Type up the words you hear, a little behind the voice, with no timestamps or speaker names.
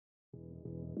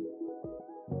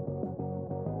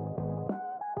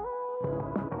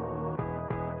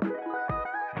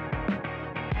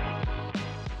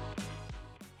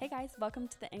guys, welcome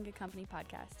to the In Good Company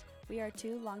podcast. We are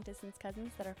two long-distance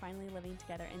cousins that are finally living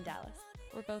together in Dallas.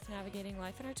 We're both navigating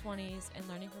life in our 20s and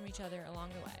learning from each other along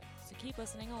the way. So keep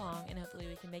listening along and hopefully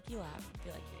we can make you laugh and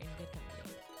feel like you're in good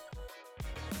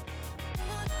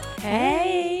company.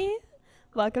 Hey!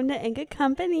 Welcome to In Good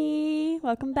Company.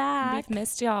 Welcome back. We've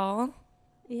missed y'all.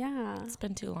 Yeah. It's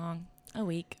been too long. A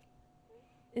week.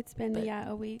 It's been,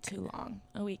 a week. Too long.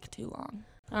 A week too long.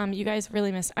 You guys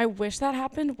really missed. I wish that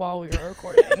happened while we were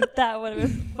recording. That would have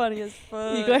been funny as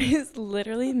fuck. You guys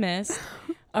literally missed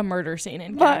a murder scene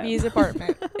in Gabby's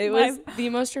apartment. It was the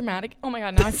most dramatic. Oh my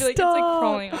god, now I feel like it's like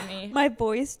crawling on me. My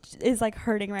voice is like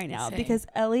hurting right now. Same. Because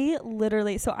Ellie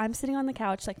literally, so I'm sitting on the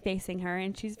couch like facing her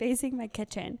and she's facing my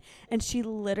kitchen and she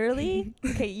literally,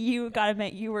 okay, you gotta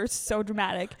admit you were so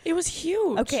dramatic. It was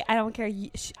huge. Okay, I don't care.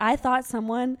 I thought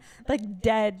someone like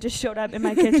dead just showed up in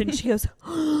my kitchen. She goes,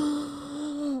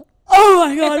 oh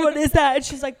my god, what is that? And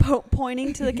she's like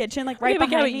pointing to the kitchen, like right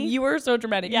behind me. You were so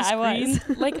dramatic. Yeah, I was.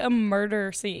 Like a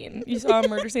murder scene. You saw a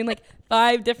murder scene like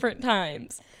 5 different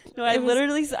times. No, I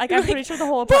literally, like, I'm pretty sure the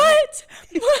whole apartment.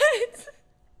 What?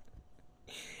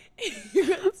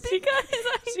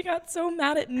 She got so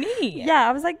mad at me. Yeah,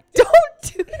 I was like, don't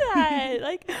do that.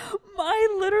 Like,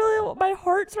 my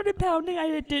heart started pounding.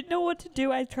 I didn't know what to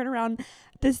do. I turn around.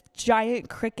 This giant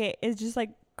cricket is just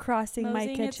like crossing my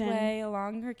kitchen. Its way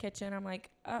along her kitchen. I'm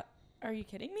like, are you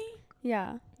kidding me?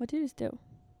 Yeah. What did you just do?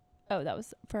 Oh, that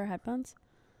was for our headphones?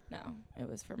 No, it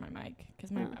was for my mic.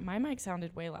 Because my mic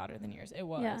sounded way louder than yours. It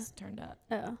was turned up.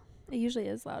 Oh, it usually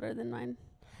is louder than mine.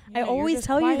 Yeah, I always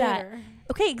tell you that. quieter.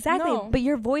 Okay, exactly. No. But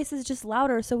your voice is just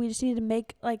louder, so we just need to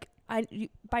make like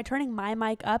by turning my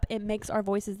mic up, it makes our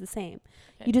voices the same.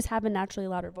 Okay. You just have a naturally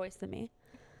louder voice than me.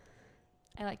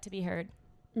 I like to be heard.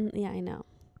 Yeah, I know.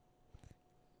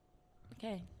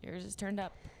 Okay, yours is turned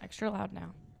up extra loud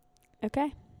now.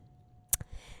 Okay.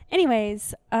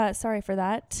 Anyways, sorry for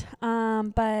that.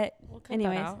 But We'll cut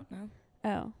anyways. that out. No,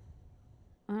 oh,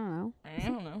 I don't know. I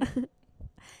don't know.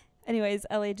 Anyways,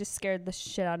 Ellie just scared the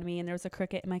shit out of me, and there was a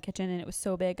cricket in my kitchen, and it was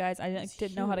so big, guys. I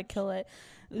didn't know how to kill it.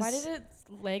 Why did its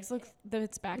legs look?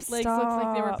 Its back legs look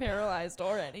like they were paralyzed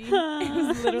already. It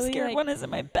was literally I'm scared like, one is in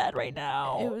my bed right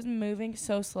now. it was moving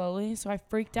so slowly, so I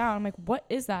freaked out. I'm like, "What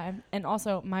is that?" And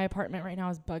also, my apartment right now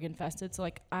is bug infested, so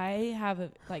like I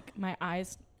have my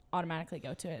eyes automatically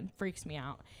go to it and freaks me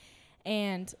out.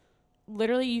 And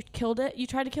literally, you killed it. You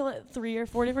tried to kill it 3 or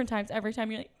 4 different times. Every time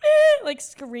you're like, like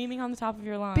screaming on the top of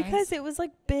your lungs because it was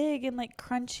like big and like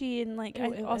crunchy and like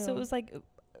Ew, it was like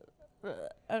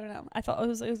I don't know. I thought it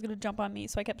was gonna jump on me,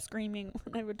 so I kept screaming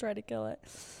when I would try to kill it.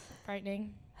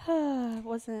 frightening.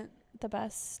 Wasn't the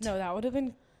best. No, that would have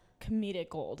been comedic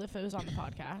gold if it was on the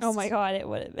podcast. Oh my god, it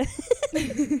would have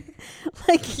been.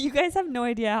 Like, you guys have no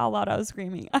idea how loud I was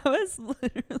screaming. I was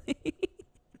literally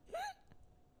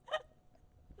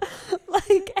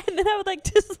like, and then I would like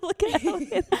just look at Ellie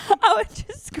and I would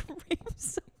just scream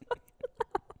so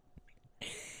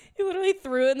You literally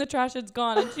threw it in the trash. It's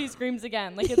gone, and she screams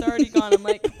again like it's already gone. I'm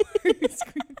like, why are you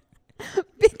screaming?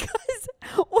 because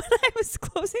when I was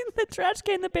closing the trash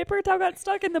can, the paper towel got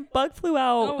stuck and the bug flew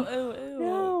out.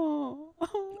 Oh, No.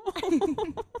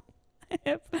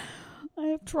 I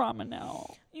have trauma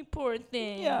now. you poor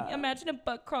thing. Yeah. Imagine a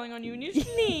bug crawling on you and you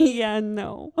sneeze. Yeah,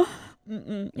 no.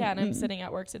 Yeah, and I'm sitting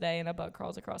at work today, and a bug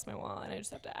crawls across my wall, and I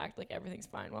just have to act like everything's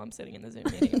fine while I'm sitting in the Zoom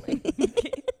meeting. I'm like,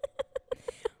 okay.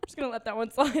 I'm just gonna let that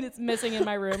one slide. It's missing in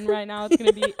my room right now. It's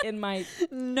gonna be in my.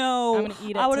 No. I'm gonna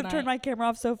eat it. I would have tonight. turned my camera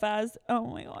off so fast. Oh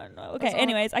my god, no. Okay, That's all.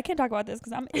 anyways, I can't talk about this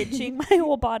because I'm itching my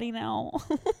whole body now.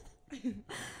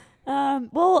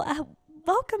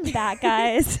 Welcome back,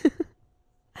 guys.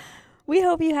 We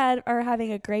hope you are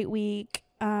having a great week.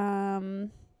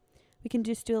 We can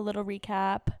just do a little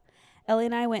recap. Ellie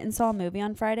and I went and saw a movie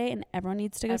on Friday, and everyone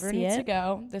needs to go see it. Everyone needs to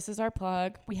go. This is our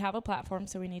plug. We have a platform,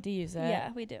 so we need to use it.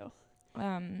 Yeah, we do.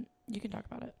 You can talk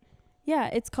about it. Yeah,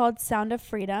 it's called Sound of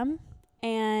Freedom,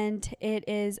 and it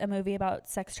is a movie about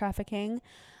sex trafficking.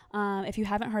 If you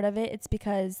haven't heard of it, it's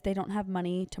because they don't have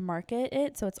money to market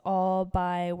it, so it's all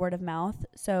by word of mouth.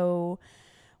 So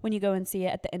when you go and see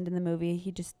it at the end of the movie,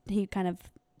 he kind of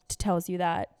tells you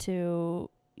that to,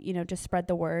 just spread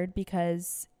the word,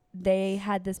 because they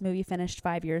had this movie finished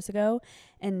 5 years ago,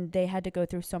 and they had to go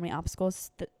through so many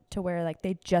obstacles to where like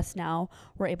they just now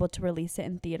were able to release it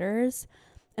in theaters.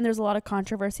 And there's a lot of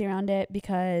controversy around it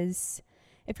because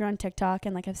if you're on TikTok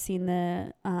and like I've seen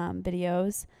the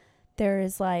videos, there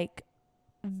is like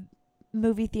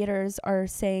movie theaters are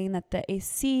saying that the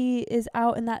AC is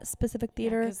out in that specific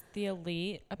theater. Because the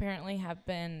elite apparently have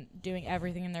been doing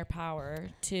everything in their power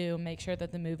to make sure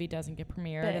that the movie doesn't get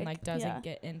premiered and like doesn't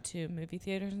get into movie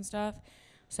theaters and stuff.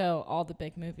 So all the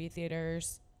big movie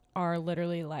theaters are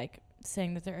literally like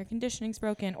saying that their air conditioning's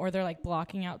broken, or they're like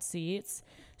blocking out seats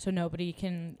so nobody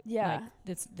can, like,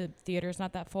 the theater's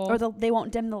not that full. Or they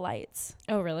won't dim the lights.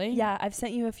 Oh, really? Yeah, I've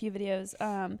sent you a few videos.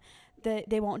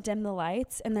 They won't dim the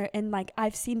lights, and like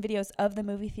I've seen videos of the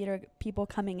movie theater people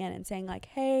coming in and saying like,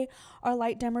 hey, our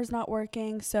light dimmer's not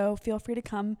working, so feel free to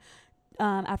come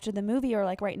after the movie, or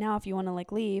like right now if you want to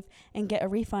like leave and get a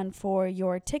refund for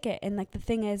your ticket. And like the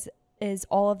thing is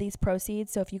all of these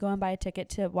proceeds, so if you go and buy a ticket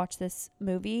to watch this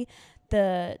movie,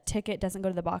 the ticket doesn't go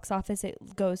to the box office,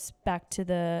 it goes back to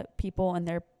the people, and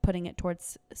they're putting it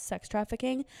towards sex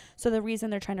trafficking. So the reason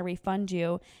they're trying to refund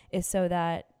you is so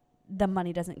that the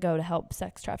money doesn't go to help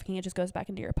sex trafficking, it just goes back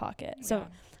into your pocket. So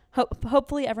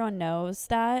hopefully everyone knows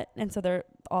that, and so they're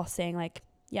all saying like,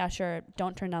 yeah, sure,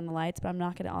 don't turn down the lights, but I'm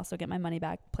not going to also get my money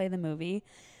back, play the movie.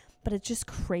 But it's just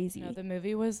crazy. No, the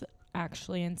movie was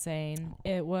actually insane.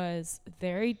 It was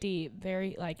very deep,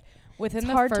 very like within it's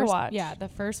the hard first, to watch. Yeah, the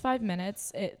first 5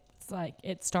 minutes, it's like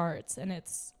it starts and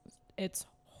it's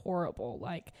horrible.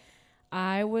 Like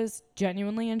I was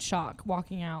genuinely in shock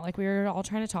walking out. Like we were all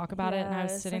trying to talk about it, and I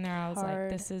was sitting there. I was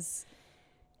like,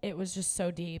 it was just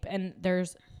so deep. And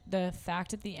there's the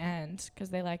fact at the end,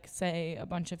 because they like say a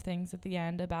bunch of things at the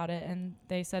end about it, and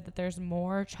they said that there's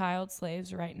more child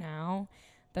slaves right now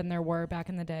than there were back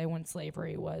in the day when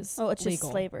slavery was it's legal.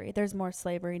 just slavery. There's more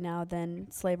slavery now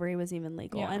than slavery was even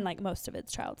legal, Yeah. and like most of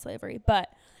it's child slavery. But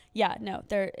yeah, no,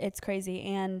 it's crazy,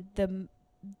 and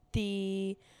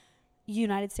the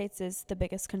United States is the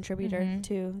biggest contributor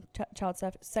to child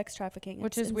sex trafficking,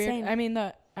 which is insane.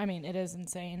 weird. I mean, it is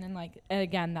insane, and like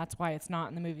again, that's why it's not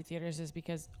in the movie theaters, is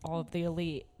because all of the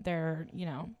elite, they're,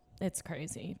 it's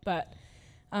crazy. But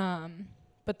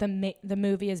the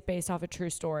movie is based off a true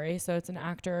story, so it's an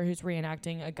actor who's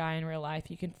reenacting a guy in real life.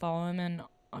 You can follow him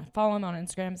on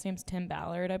Instagram. His name's Tim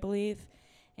Ballard, I believe,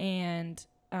 and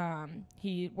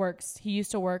he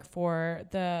used to work for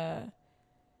the.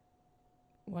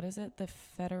 What is it? The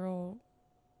federal.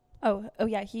 Oh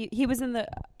yeah. He used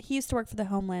to work for the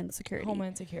Homeland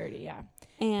Security. Yeah.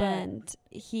 And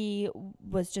he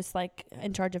was just like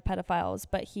in charge of pedophiles,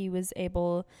 but he was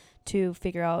able to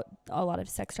figure out a lot of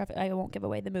sex trafficking. I won't give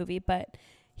away the movie, but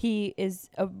he is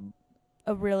a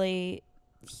really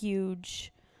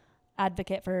huge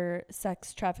advocate for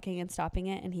sex trafficking and stopping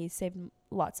it, and he saved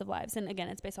lots of lives. And again,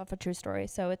 it's based off a true story,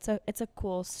 so it's a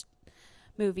cool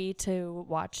movie to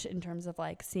watch in terms of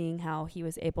like seeing how he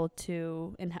was able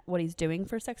to and what he's doing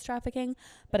for sex trafficking.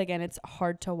 But again, it's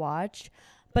hard to watch,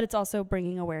 but it's also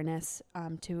bringing awareness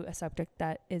to a subject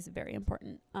that is very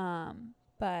important.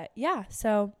 But yeah,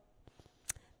 so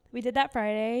we did that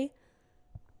Friday.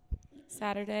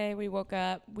 Saturday we woke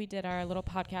up, we did our little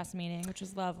podcast meeting, which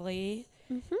was lovely.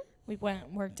 We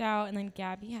went, worked out, and then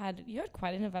Gabby you had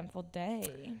quite an eventful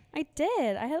day. I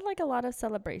did. I had like a lot of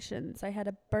celebrations. I had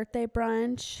a birthday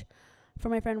brunch for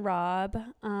my friend Rob.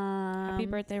 Happy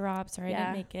birthday, Rob. Sorry I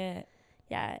didn't make it.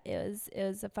 Yeah, it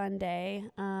was a fun day.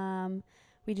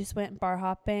 We just went bar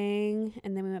hopping,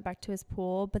 and then we went back to his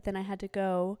pool, but then I had to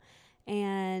go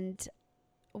and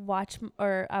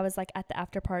I was like at the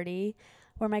after party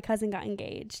where my cousin got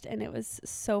engaged, and it was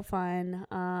so fun.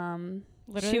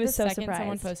 Literally, she was so second surprised.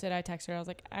 Someone posted, I texted her. I was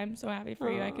like, "I'm so happy for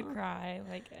you. I could cry."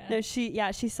 Like, no,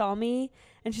 she saw me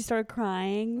and she started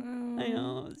crying. I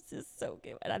know, it was just so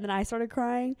good. And then I started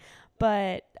crying,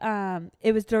 but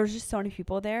there was just so many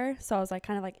people there, so I was like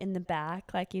kind of like in the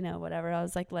back, like whatever. I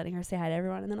was like letting her say hi to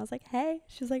everyone, and then I was like, "Hey,"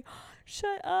 she was like,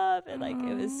 "Shut up," and like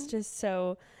it was just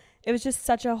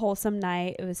such a wholesome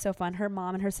night. It was so fun. Her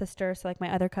mom and her sister, so like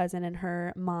my other cousin and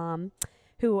her mom,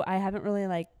 who I haven't really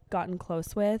like gotten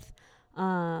close with.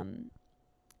 They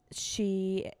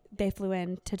flew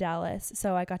in to Dallas,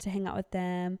 so I got to hang out with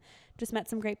them, just met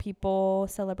some great people,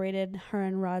 celebrated her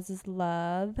and Roz's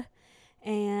love,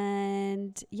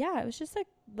 and yeah, it was just a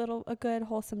good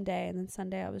wholesome day. And then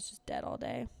Sunday I was just dead all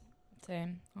day.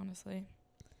 Same, honestly.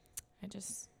 I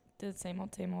just did the same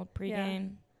old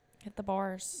pregame, hit the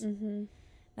bars.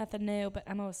 Nothing new, but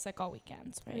Emma was sick all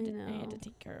weekend, so I had to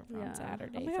take care of her on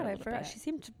Saturday. Oh my God, I forgot. She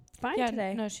seemed fine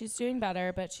today. No, she's doing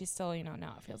better, but she's still,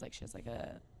 now it feels like she has like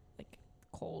a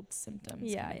cold symptoms.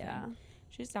 Yeah.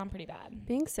 She's down pretty bad.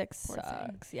 Being sick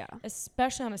sucks. Yeah.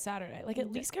 Especially on a Saturday. Like,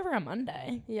 at least give her a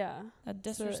Monday. Yeah. A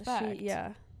disrespect.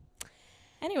 Yeah.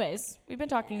 Anyways, we've been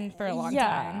talking for a long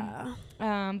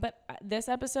time. But this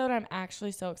episode, I'm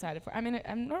actually so excited for. I mean,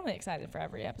 I'm normally excited for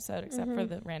every episode, except for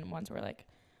the random ones where we're like,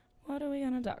 what are we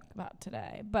going to talk about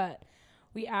today? But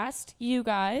we asked you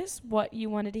guys what you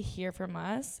wanted to hear from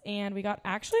us, and we got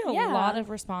actually a lot of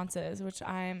responses, which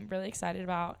I'm really excited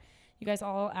about. You guys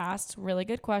all asked really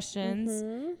good questions.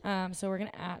 Mm-hmm. So we're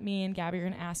gonna me and Gabby are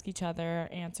gonna ask each other,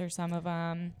 answer some of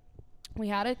them. We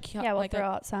had we'll throw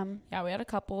out some. Yeah, we had a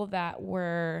couple that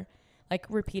were like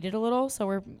repeated a little, so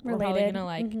we're probably gonna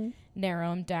like narrow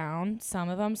them down, some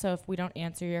of them. So if we don't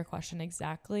answer your question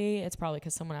exactly, it's probably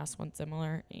because someone asked one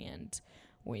similar, and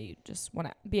we just want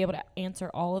to be able to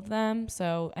answer all of them.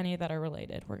 So any that are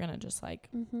related, we're gonna just like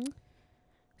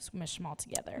smush them all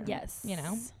together. Yes, you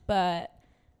know. But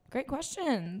great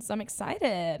questions. I'm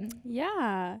excited.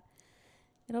 Yeah,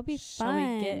 it'll be Shall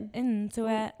fun. we get into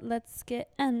it? Let's get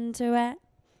into it.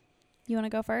 You want to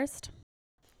go first?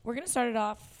 We're gonna start it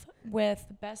off with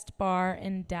best bar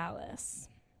in Dallas.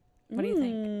 What do you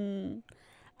think?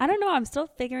 I don't know. I'm still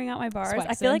figuring out my bars.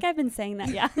 I feel Swexen. like I've been saying that.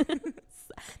 Yeah.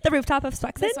 The rooftop of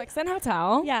Swexen? The Swexen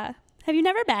Hotel. Yeah. Have you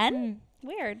never been?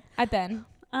 Weird. I've been.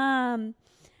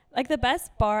 Like the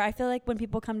best bar, I feel like when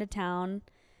people come to town,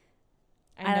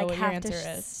 I know like what your have answer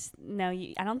to is. No,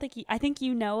 I don't think I think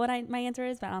you know what my answer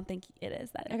is, but I don't think it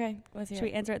is that. Okay, let's hear Should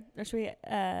we it. answer it, or should we say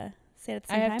it at the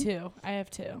same time? I have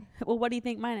two. Well, what do you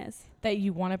think mine is? That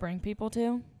you want to bring people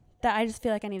to? That I just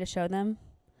feel like I need to show them.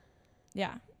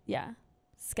 Yeah. Yeah.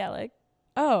 Skellig.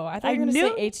 Oh, I thought you were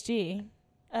going to say HG.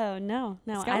 Oh, no.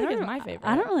 Skellig is my favorite.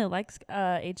 I don't really like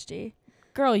HG.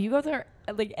 Girl, you go there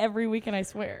like every weekend, I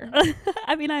swear.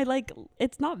 I mean,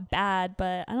 it's not bad,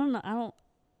 but I don't know.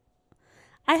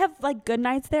 I have like good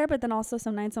nights there, but then also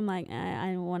some nights I'm like,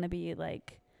 I want to be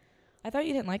like. I thought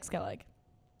you didn't like Skellig.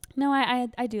 No,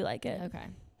 I do like it. Okay.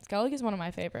 Skellig is one of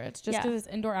my favorites just because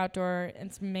it's indoor, outdoor.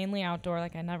 It's mainly outdoor.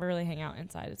 Like, I never really hang out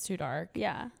inside. It's too dark.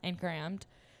 Yeah. And crammed.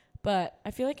 But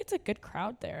I feel like it's a good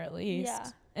crowd there at least. Yeah.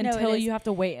 Until you have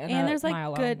to wait in a there's like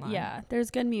mile good, long line. yeah.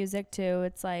 There's good music too.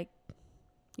 It's like,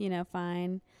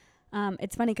 fine.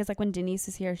 It's funny because like when Denise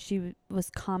was here, she was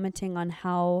commenting on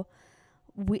how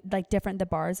different the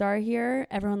bars are here.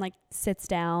 Everyone like sits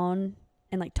down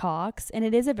and like talks, and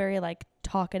it is a very like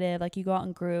talkative, like you go out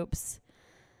in groups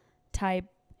type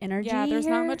energy. Yeah, there's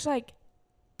here. not much like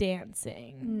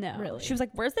dancing. No, really. She was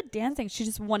like, "Where's the dancing?" She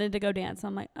just wanted to go dance.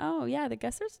 I'm like, "Oh yeah, the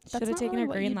guessers should have taken her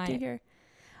green light here.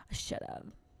 I should have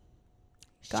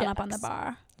gone up on the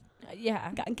bar.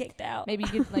 Yeah, Gotten kicked out. Maybe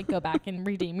you could like go back and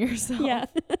redeem yourself. Yeah.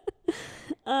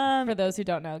 For those who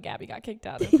don't know, Gabby got kicked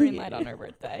out of green light on her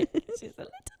birthday. She's a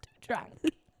little too drunk.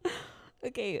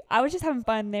 Okay, I was just having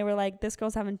fun. They were like, "This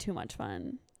girl's having too much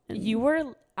fun." And You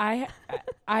were. I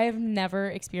have never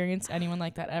experienced anyone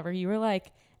like that ever. You were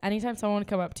like, anytime someone would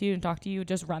come up to you and talk to you,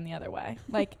 just run the other way.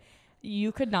 Like,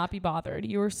 you could not be bothered.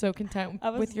 You were so content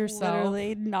with yourself.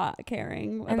 Literally not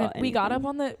caring. And about then we got up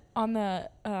anything. on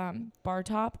the bar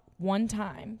top one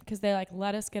time because they like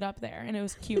let us get up there, and it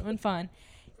was cute and fun.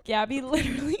 Gabby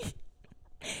literally,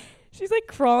 she's like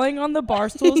crawling on the bar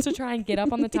stools to try and get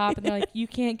up on the top, and they're like, "You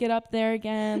can't get up there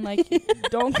again. Like,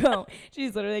 don't go."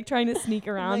 She's literally like trying to sneak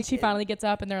around. Like she finally gets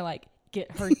up, and they're like,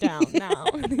 "Get her down now."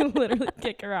 And they literally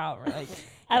kick her out. We're like,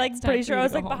 I like it's pretty time for sure you I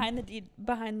to was go like home.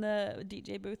 behind the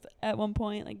DJ booth at one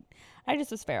point. Like, I just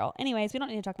was feral. Anyways, we don't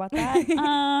need to talk about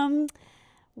that.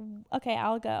 Okay,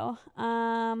 I'll go.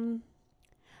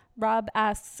 Rob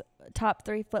asks top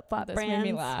 3 flip-flop This brands.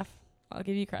 made me laugh. I'll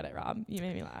give you credit, Rob. You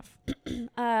made me laugh.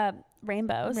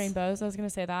 Rainbows. Rainbows. I was gonna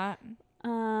say that.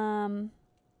 Um,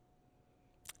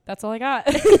 That's all I got.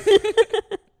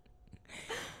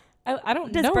 I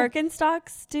don't does know.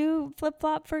 Birkenstocks do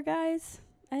flip-flop for guys?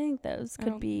 I think those I could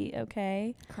don't- be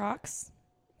okay. Crocs.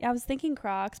 Yeah, I was thinking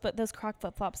Crocs, but those Croc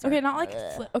flip-flops are Okay, not like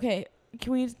okay.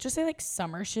 Can we just say like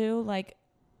summer shoe? Like,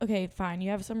 okay, fine.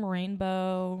 You have some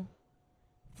rainbow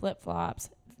flip flops.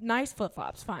 Nice flip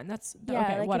flops. Fine. That's yeah,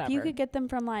 okay. like Whatever. if you could get them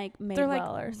from like Madewell they're like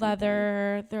or something.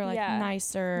 leather. They're like Yeah.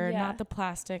 nicer, Yeah. not the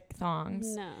plastic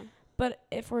thongs. No. But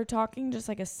if we're talking just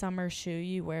like a summer shoe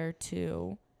you wear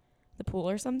to the pool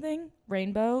or something,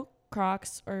 rainbow,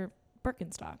 Crocs, or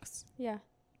Birkenstocks, Yeah.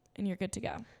 and you're good to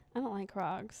go. I don't like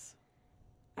Crocs.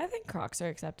 I think Crocs are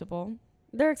acceptable.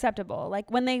 They're acceptable.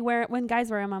 Like when guys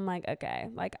wear them, I'm like, okay.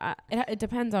 Like, It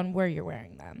depends on where you're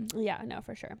wearing them. yeah, no,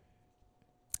 for sure.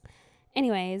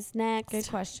 Anyways, next. Good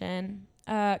question.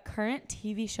 Current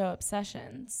TV show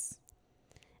obsessions.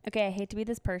 Okay, I hate to be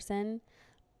this person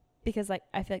because like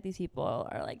I feel like these people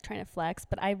are like trying to flex,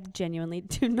 but I genuinely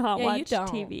do not Yeah, you watch don't.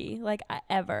 TV like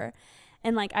ever.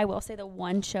 And like I will say the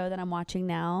one show that I'm watching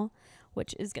now,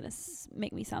 which is going to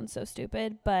make me sound so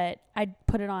stupid, but I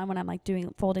put it on when I'm like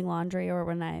folding laundry or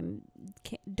when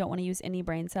don't want to use any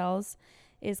brain cells,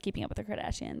 is Keeping Up with the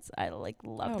Kardashians. I like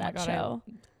love that show.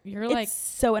 You're It's like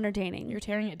so entertaining. you're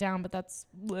tearing it down, but that's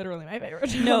literally my favorite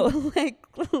show. No, like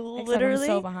Except I'm literally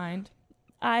so behind.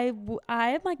 I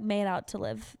am like made out to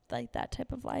live like that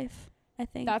type of life. I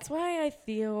think. That's why I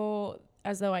feel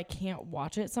as though I can't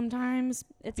watch it sometimes.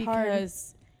 It's hard.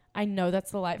 Because I know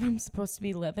that's the life I'm supposed to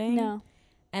be living. No.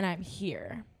 And I'm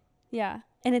here. Yeah.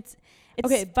 And it's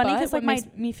okay, funny because what like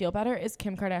makes me feel better is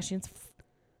Kim Kardashian's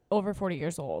over 40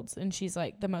 years old, and she's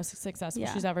like the most successful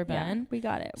she's ever been. Yeah, we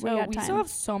got it. So we still have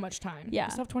so much time. Yeah.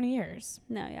 We still have 20 years.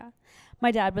 No, yeah.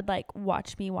 My dad would like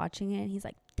watch me watching it, and he's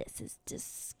like, "This is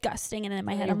disgusting." And in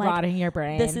my head, I'm like, rotting your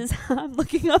brain. "This is how I'm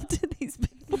looking up to these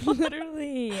people."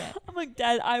 Literally. I'm like,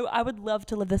 "Dad, I would love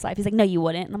to live this life." He's like, "No, you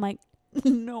wouldn't." And I'm like,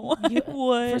 "No, I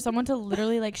would." For someone to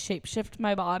literally like shapeshift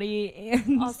my body,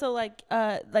 and also like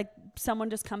someone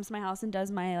just comes to my house and does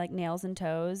my like nails and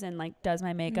toes and like does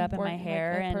my makeup and my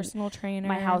hair, like, and personal trainer.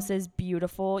 my house is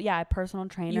beautiful. Yeah, a personal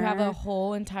trainer. You have a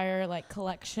whole entire like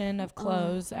collection of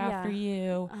clothes after yeah.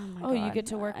 you. Oh my Oh, God. you get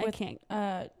to work with can't.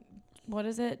 what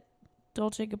is it?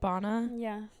 Dolce Gabbana.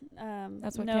 Yeah.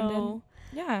 That's what Kim did.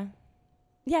 Yeah.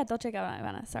 Yeah, Dolce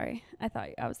Gabbana. Sorry,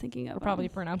 I was thinking of We're probably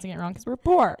pronouncing it wrong because we're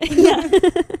poor. yeah.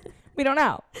 We don't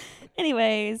know.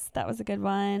 Anyways, that was a good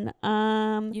one.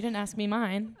 You didn't ask me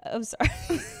mine. I'm sorry.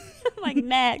 Like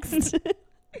next.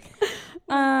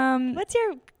 What's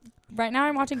your? Right now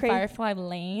I'm watching Firefly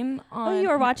Lane. Oh, you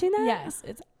are watching that? Yes,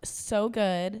 it's so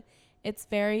good. It's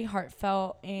very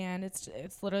heartfelt, and it's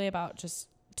literally about just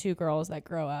two girls that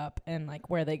grow up and like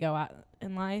where they go out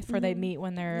in life, or they meet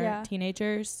when they're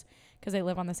teenagers, because they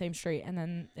live on the same street, and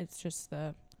then it's just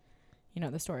the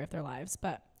story of their lives.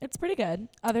 But it's pretty good,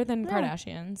 other than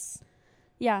Kardashians.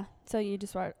 Yeah. So you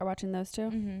just are watching those two?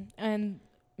 Mm-hmm. And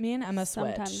me and Emma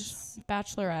Sometimes. switch.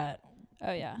 Bachelorette.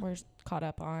 Oh yeah. We're caught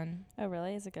up on. Oh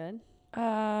really? Is it good?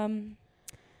 I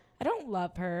don't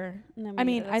love her. No, I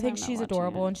mean, either. I think That's why I'm she's not watching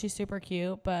adorable it. and she's super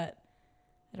cute, but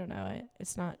I don't know.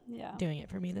 It's not doing it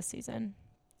for me this season.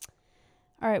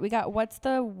 All right, we got what's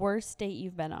the worst date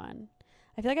you've been on?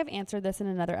 I feel like I've answered this in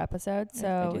another episode,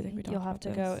 so you'll have to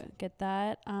go get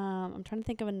that. I'm trying to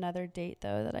think of another date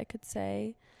though that I could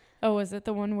say. Oh, was it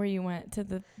the one where you went to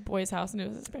the boy's house and it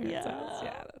was his parents' house?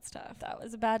 Yeah, that's tough. That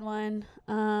was a bad one.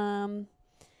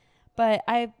 But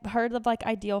I've heard of like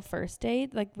ideal first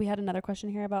date. Like we had another question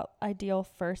here about ideal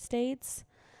first dates.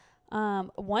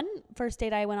 One first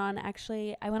date I went on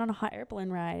a hot air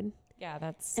balloon ride. Yeah,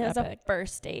 that's epic. It was a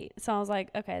first date. So I was like,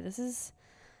 okay,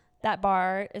 that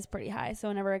bar is pretty high. So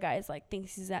whenever a guy's like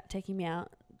thinks he's taking me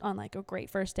out on like a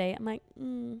great first date, I'm like,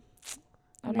 on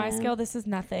my scale, this is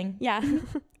nothing. Yeah.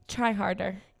 Try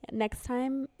harder. Yeah, next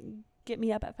time, get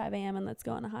me up at 5 a.m. and let's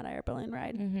go on a hot air balloon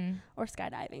ride or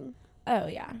skydiving. Oh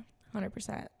yeah,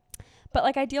 100%. But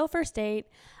like ideal first date,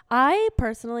 I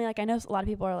personally like. I know a lot of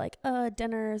people are like,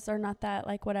 dinners are not that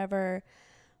like whatever,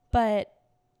 but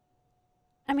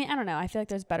I mean, I don't know. I feel like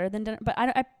there's better than dinner, but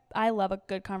I love a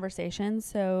good conversation,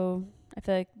 so I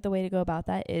feel like the way to go about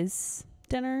that is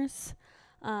dinners,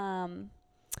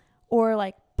 or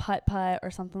like putt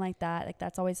or something like that. Like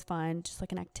that's always fun, just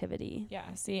like an activity.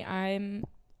 Yeah. See, I'm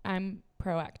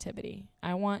pro activity.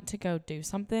 I want to go do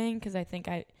something because I think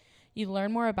you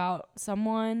learn more about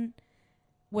someone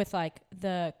with like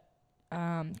the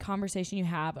conversation you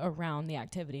have around the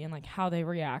activity and like how they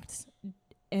react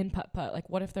in putt.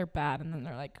 Like what if they're bad and then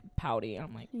they're like pouty and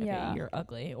I'm like, okay, you're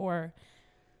ugly. Or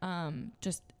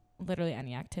just literally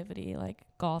any activity like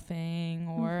golfing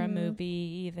or a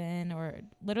movie even, or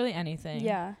literally anything.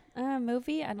 Yeah.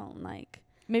 Movie I don't like.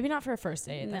 Maybe not for a first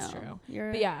date. No, that's true.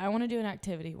 But yeah, I want to do an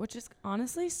activity, which is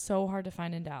honestly so hard to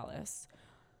find in Dallas.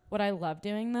 What I love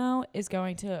doing though is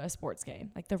going to a sports game,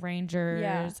 like the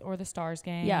Rangers or the Stars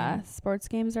game. Yeah, sports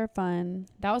games are fun.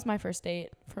 That was my first date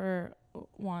for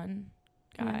one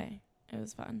guy. It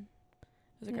was fun.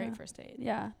 It was a great first date.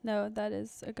 Yeah, no, that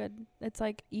is a good. It's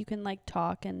like you can like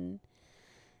talk and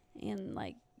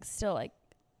like still like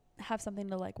have something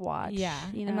to like watch. Yeah,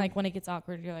 you know? And like when it gets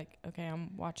awkward, you're like, okay,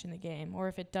 I'm watching the game. Or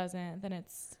if it doesn't, then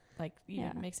it's like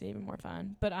it makes it even more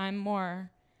fun. But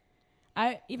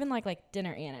I even like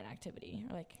dinner and an activity,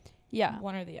 or like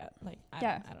one or the other. Like I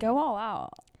don't go know. all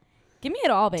out. Give me it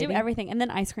all, baby. Do everything, and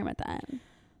then ice cream at the end.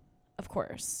 Of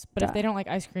course, but if they don't like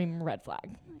ice cream, red flag.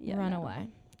 Run away.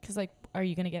 Because like, are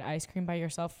you gonna get ice cream by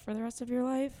yourself for the rest of your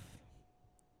life?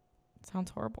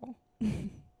 Sounds horrible.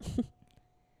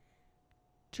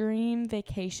 Dream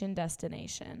vacation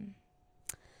destination.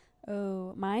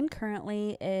 Oh, mine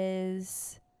currently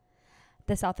is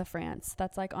the south of France.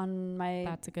 That's like on my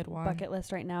That's a good one. bucket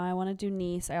list right now. I want to do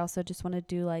Nice. I also just want to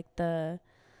do like the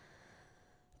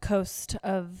coast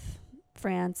of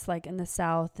France, like in the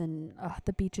south, and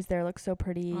the beaches there look so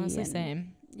pretty. Honestly,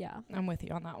 same. Yeah. I'm with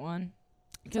you on that one.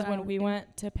 Because when we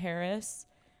went to Paris,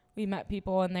 we met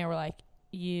people and they were like,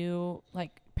 you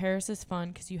like Paris is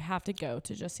fun because you have to go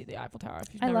to just see the Eiffel Tower.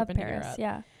 If you've I never love been Paris. to Europe.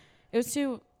 Yeah. It was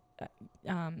too,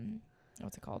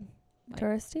 what's it called? Like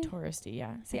Touristy? Touristy,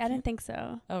 yeah. See, I didn't think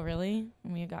so. Oh, really?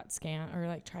 And we got scanned or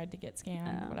like tried to get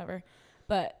scanned, whatever.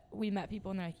 But we met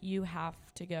people and they're like, you have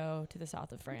to go to the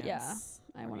south of France. Yeah.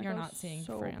 I want to go. You're not seeing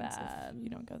so France bad. if you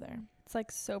don't go there. It's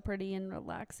like so pretty and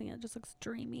relaxing. It just looks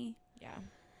dreamy. Yeah.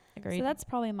 Agreed. So that's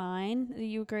probably mine. Do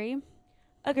you agree?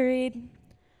 Agreed.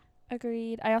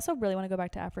 I also really want to go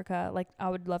back to Africa. Like, I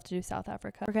would love to do South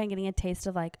Africa. We're kind of getting a taste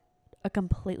of like a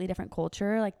completely different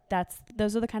culture. Like,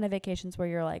 those are the kind of vacations where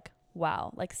you're like,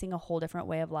 wow, like seeing a whole different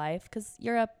way of life. Because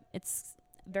Europe, it's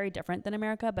very different than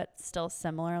America, but still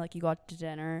similar. Like, you go out to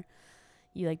dinner,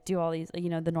 you like do all these, you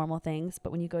know, the normal things.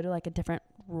 But when you go to like a different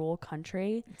rural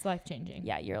country, It's life changing.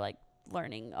 yeah, you're like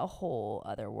learning a whole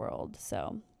other world.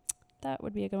 So that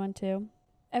would be a good one too.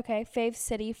 Okay, fave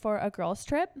city for a girls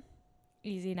trip.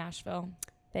 Easy, Nashville.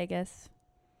 Vegas.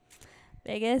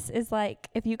 Vegas is like,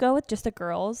 if you go with just the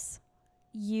girls,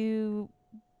 you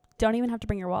don't even have to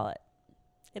bring your wallet.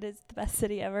 It is the best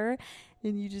city ever.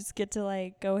 And you just get to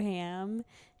like go ham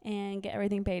and get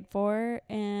everything paid for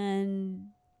and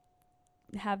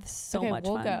have so much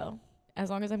we'll fun. go. As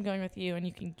long as I'm going with you and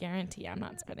you can guarantee I'm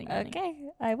not spending money. Okay,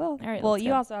 I will. All right, well, let's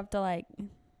you go. also have to like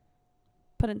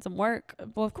put in some work.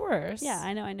 Well, of course. Yeah,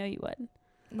 I know you would.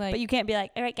 Like, But you can't be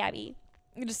like, all right, Gabby.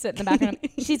 you just sit in the background.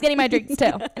 She's getting my drinks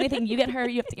too. Anything you get her,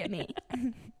 you have to get me.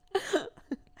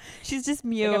 She's just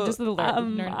mute. Like, I'm just the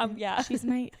nerd. Yeah. She's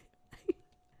my.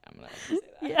 I'm gonna say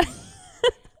that. Yeah.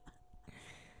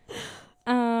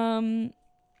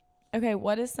 Okay,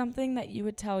 what is something that you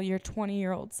would tell your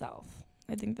 20-year-old self?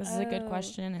 I think this is a good Oh.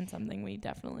 question and something we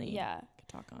definitely could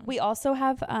talk on. We also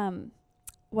have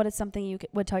what is something you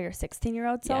would tell your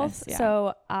 16-year-old self? Yes, yeah.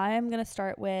 So I'm going to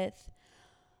start with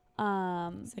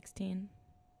 16.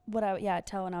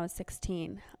 tell when I was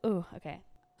 16. Ooh, okay.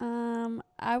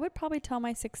 I would probably tell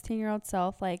my 16-year-old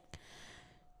self, like,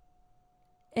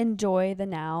 enjoy the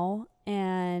now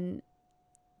and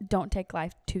don't take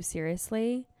life too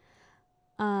seriously.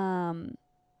 I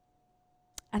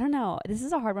don't know. This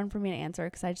is a hard one for me to answer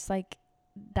because I just like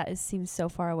seems so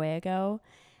far away ago,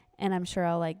 and I'm sure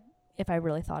I'll like, if I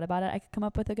really thought about it, I could come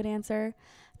up with a good answer.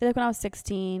 I feel like when I was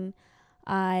 16,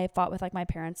 I fought with like my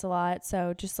parents a lot,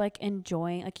 so just like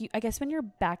enjoying, like, I guess when you're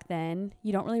back then,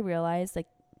 you don't really realize like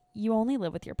you only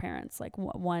live with your parents like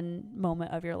one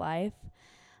moment of your life.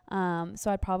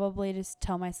 So I'd probably just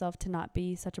tell myself to not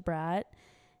be such a brat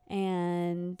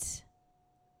and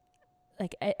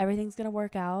like everything's going to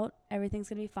work out. Everything's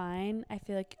going to be fine. I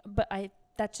feel like,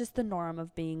 that's just the norm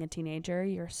of being a teenager.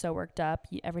 You're so worked up.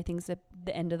 Everything's at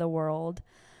the end of the world.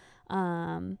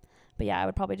 But yeah, I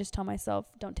would probably just tell myself,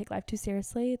 don't take life too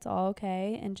seriously. It's all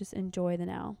okay. And just enjoy the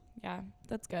now. Yeah,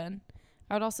 that's good.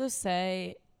 I would also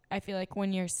say, I feel like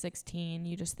when you're 16,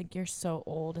 you just think you're so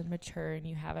old and mature and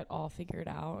you have it all figured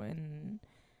out. And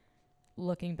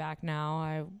looking back now,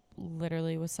 I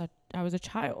literally I was a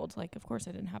child. Like, of course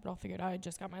I didn't have it all figured out. I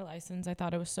just got my license. I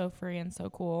thought it was so free and so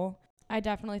cool. I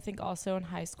definitely think also in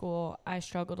high school, I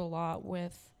struggled a lot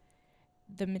with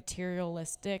the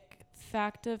materialistic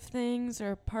fact of things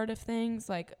or part of things.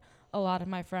 Like, a lot of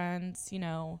my friends, you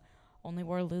know, only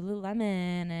wore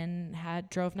Lululemon and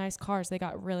drove nice cars. They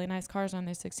got really nice cars on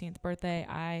their 16th birthday.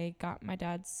 I got my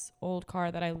dad's old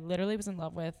car that I literally was in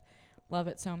love with. Love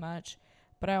it so much.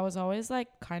 But I was always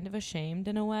like kind of ashamed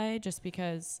in a way just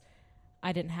because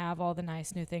I didn't have all the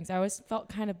nice new things. I always felt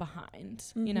kind of behind,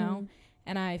 you know?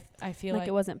 And I feel like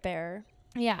it wasn't fair.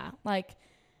 Yeah, like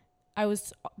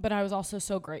but I was also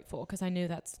so grateful because I knew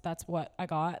that's what I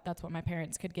got. That's what my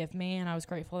parents could give me. And I was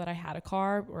grateful that I had a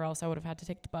car, or else I would have had to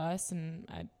take the bus, and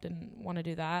I didn't want to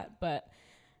do that.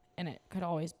 And it could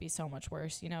always be so much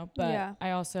worse, you know? But yeah.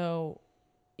 I also,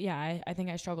 I think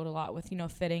I struggled a lot with, you know,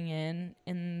 fitting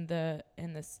in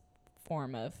this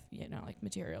form of, you know, like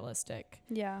materialistic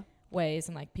ways.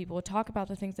 And like people would talk about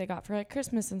the things they got for like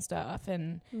Christmas and stuff.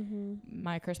 And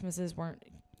my Christmases weren't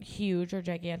huge or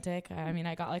gigantic. I mean,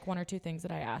 I got like one or two things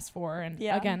that I asked for, and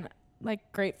again,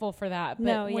 like grateful for that.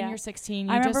 But when you're 16,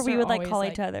 you I remember just we would like call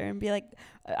like each other and be like,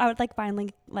 I would like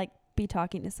finally like be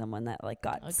talking to someone that like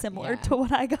got similar to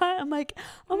what I got. I'm like,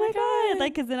 oh my God.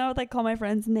 Like, cause then I would like call my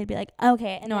friends and they'd be like,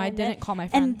 okay. And no, I didn't call my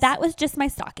friends. And that was just my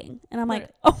stocking. And I'm like,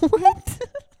 oh, what?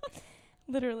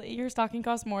 Literally, your stocking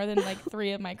cost more than like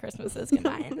 3 of my Christmases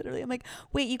combined. Literally, I'm like,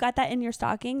 wait, you got that in your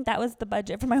stocking? That was the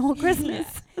budget for my whole Christmas.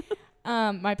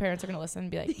 My parents are going to listen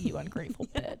and be like, you ungrateful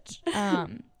bitch.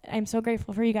 I'm so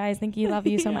grateful for you guys. Thank you. Love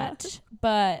you so much.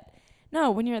 But no,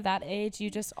 when you're that age,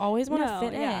 you just always want to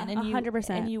fit in. And 100%.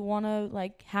 And you want to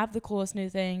like have the coolest new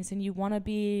things, and you want to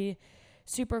be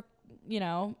super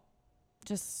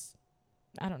just,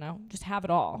 I don't know, just have it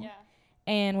all. Yeah.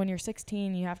 And when you're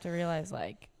 16, you have to realize,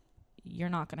 like, you're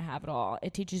not going to have it all.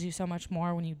 It teaches you so much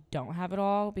more when you don't have it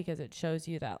all, because it shows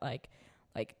you that, like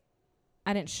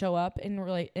I didn't show up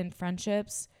in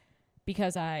friendships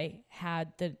because I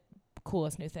had the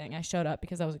coolest new thing. I showed up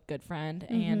because I was a good friend,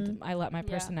 and I let my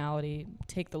personality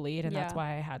take the lead, and that's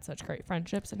why I had such great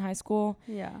friendships in high school.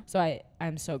 Yeah. So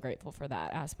I'm so grateful for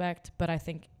that aspect. But I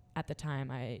think at the time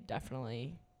I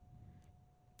definitely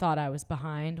thought I was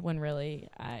behind when really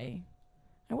I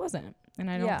wasn't. And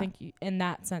I don't think in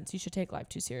that sense you should take life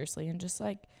too seriously, and just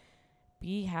like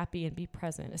be happy and be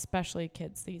present, especially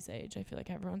kids these age. I feel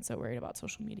like everyone's so worried about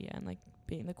social media and like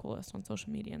being the coolest on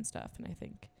social media and stuff. And I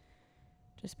think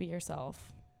just be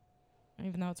yourself.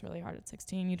 Even though it's really hard at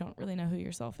 16, you don't really know who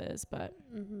yourself is. But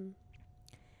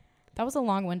that was a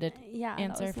long-winded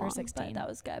answer for 16. That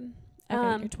was good.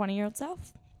 Okay, your 20-year-old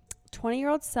self?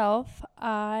 20-year-old self,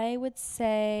 I would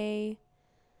say,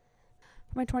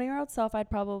 for my 20-year-old self,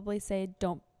 I'd probably say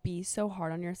don't be so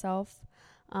hard on yourself.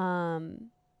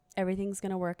 Everything's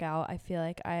going to work out. I feel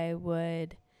like I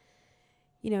would,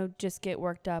 just get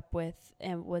worked up with,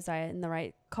 and was I in the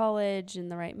right college, in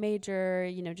the right major,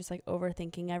 just like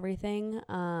overthinking everything,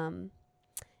 and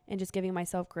just giving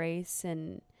myself grace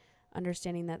and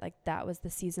understanding that like that was the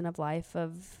season of life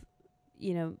of,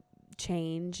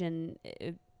 change. And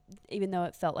even though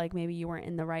it felt like maybe you weren't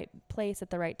in the right place at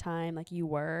the right time, like you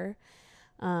were,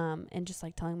 and just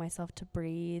like telling myself to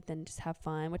breathe and just have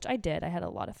fun, which I did. I had a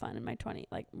lot of fun in my 20,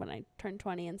 like when I turned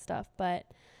 20 and stuff. But,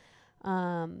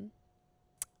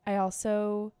 I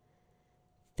also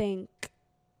think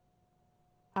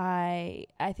I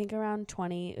think around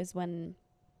 20 is when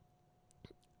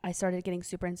I started getting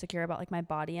super insecure about like my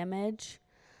body image.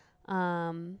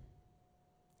 And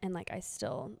like I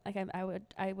still, like I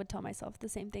would tell myself the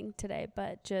same thing today,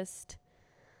 but just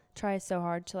try so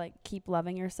hard to like keep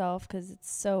loving yourself, because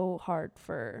it's so hard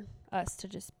for us to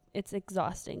just, it's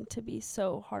exhausting to be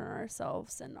so hard on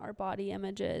ourselves and our body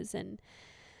images and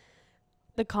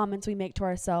the comments we make to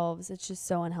ourselves. It's just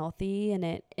so unhealthy.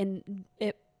 And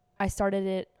I started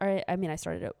it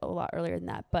a lot earlier than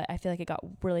that, but I feel like it got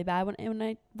really bad when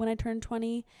I turned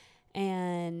 20,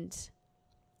 and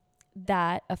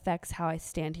that affects how I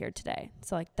stand here today.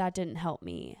 So like that didn't help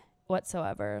me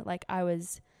whatsoever. Like I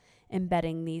was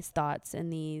embedding these thoughts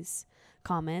and these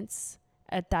comments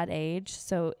at that age,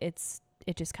 so it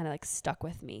just kind of like stuck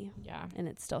with me. Yeah. And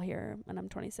it's still here when I'm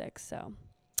 26. So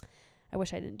I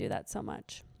wish I didn't do that so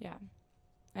much. Yeah.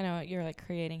 I know you're like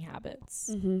creating habits.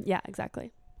 Mm-hmm. Yeah,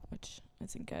 exactly. Which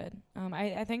isn't good.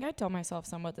 I think I told myself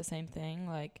somewhat the same thing.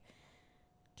 Like,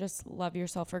 just love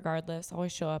yourself regardless.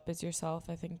 Always show up as yourself.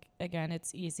 I think, again,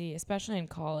 it's easy, especially in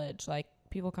college. Like,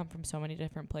 people come from so many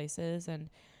different places, and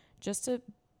just to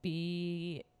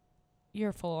be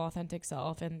your full authentic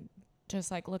self and just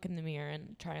like look in the mirror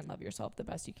and try and love yourself the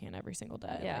best you can every single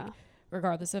day. Yeah. Like,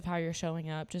 regardless of how you're showing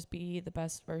up, just be the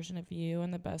best version of you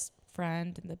and the best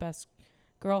friend and the best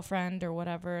girlfriend or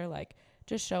whatever. Like,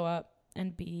 just show up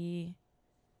and be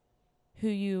who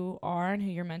you are and who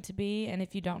you're meant to be. And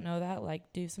if you don't know that,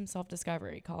 like, do some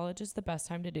self-discovery. College is the best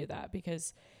time to do that,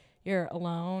 because you're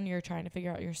alone, you're trying to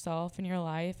figure out yourself and your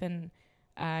life. And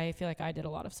I feel like I did a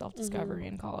lot of self-discovery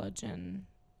in college, and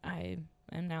I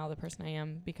am now the person I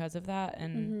am because of that.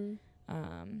 And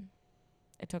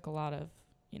it took a lot of,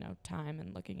 time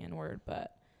and looking inward,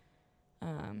 but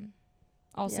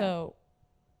also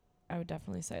I would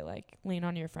definitely say, like, lean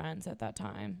on your friends at that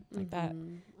time, like that,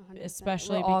 100%.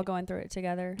 especially we're all going through it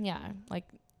together. Yeah, like,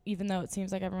 even though it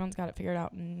seems like everyone's got it figured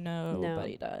out,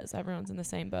 nobody does. Everyone's in the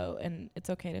same boat, and it's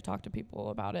okay to talk to people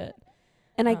about it.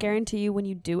 And I guarantee you, when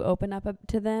you do open up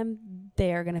to them,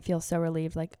 they are going to feel so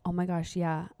relieved. Like, oh my gosh,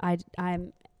 yeah,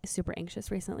 I'm super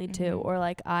anxious recently too. Or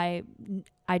like, I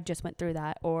just went through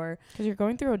that. Or because you're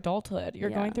going through adulthood. You're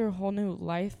going through a whole new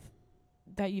life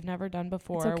that you've never done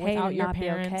before, it's okay without to your not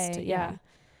parents. Be okay.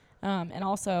 And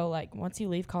also, like, once you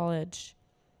leave college,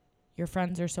 your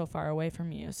friends are so far away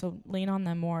from you. So lean on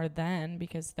them more then,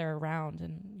 because they're around,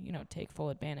 and, take full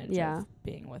advantage of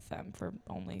being with them for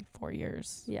only 4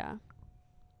 years. Yeah.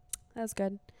 That was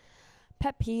good.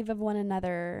 Pet peeve of one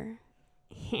another.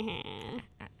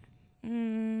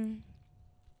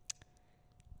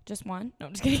 Just one? No,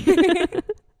 I'm just kidding.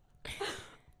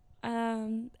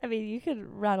 I mean, you could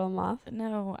rattle them off.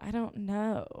 No, I don't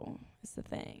know is the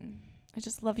thing. I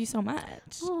just love you so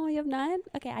much. Oh, you have none?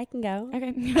 Okay, I can go.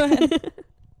 Okay, go ahead.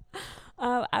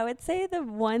 I would say the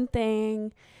one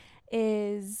thing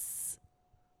is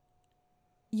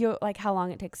how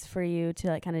long it takes for you to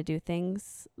like kind of do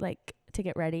things, like to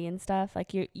get ready and stuff.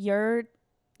 Like you're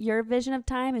your vision of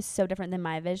time is so different than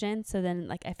my vision. So then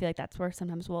like I feel like that's where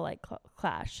sometimes we'll like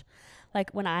clash.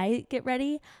 Like when I get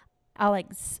ready, I'll like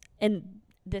and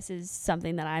this is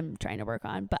something that I'm trying to work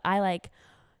on, but I like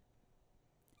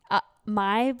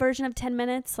my version of 10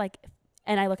 minutes, like,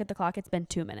 and I look at the clock, it's been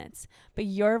 2 minutes. But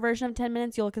your version of 10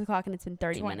 minutes, you'll look at the clock and it's been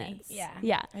 30 minutes. Yeah.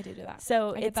 Yeah. I do that. So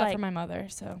I it's get that like, from my mother.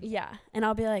 So yeah. And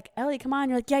I'll be like, Ellie, come on.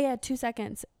 You're like, yeah, 2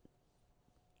 seconds.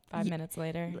 5 minutes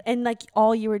later. And like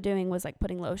all you were doing was like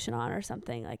putting lotion on or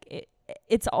something. Like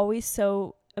it's always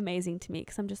so amazing to me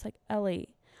because I'm just like, Ellie,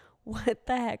 what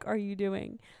the heck are you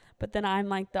doing? But then I'm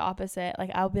like the opposite.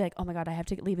 Like I'll be like, oh my God, I have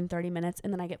to leave in 30 minutes.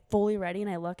 And then I get fully ready and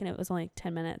I look and it was only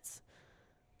 10 minutes.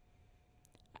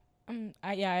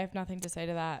 I have nothing to say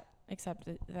to that except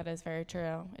that is very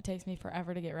true. It takes me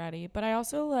forever to get ready. But I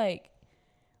also like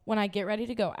when I get ready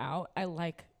to go out, I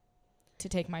like to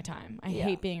take my time. I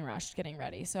hate being rushed getting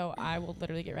ready. So I will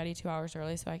literally get ready 2 hours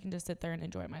early so I can just sit there and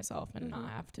enjoy myself and not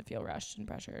have to feel rushed and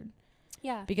pressured.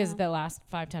 Yeah. Because the last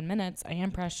 5-10 minutes I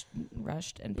am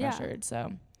rushed and pressured.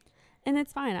 So. And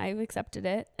it's fine. I've accepted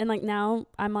it. And like now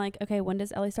I'm like, okay, when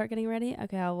does Ellie start getting ready?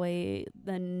 Okay, I'll wait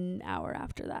an hour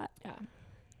after that. Yeah.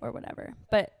 Or whatever.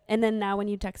 But, and then now when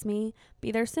you text me,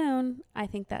 be there soon, I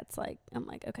think that's like, I'm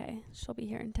like, okay, she'll be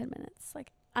here in 10 minutes.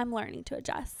 Like, I'm learning to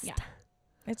adjust. Yeah.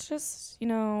 It's just,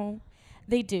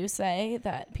 they do say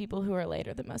that people who are late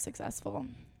are the most successful.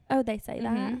 Oh, they say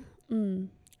that? Mm.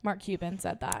 Mark Cuban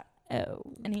said that. Oh.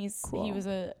 And he cool. was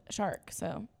a shark,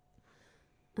 so.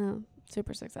 Oh.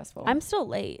 Super successful. I'm still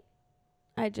late.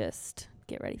 I just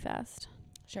get ready fast.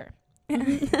 Sure.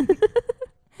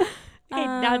 Okay,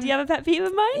 now do you have a pet peeve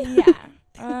of mine?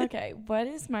 Yeah. Okay. What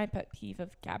is my pet peeve of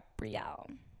Gabrielle?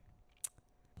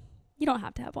 You don't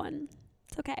have to have one.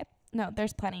 It's okay. No,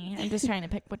 there's plenty. I'm just trying to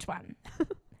pick which one.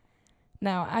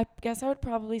 No, I guess I would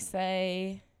probably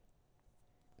say,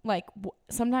 like,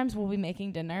 sometimes we'll be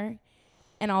making dinner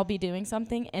and I'll be doing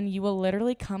something and you will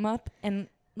literally come up and,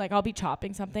 like, I'll be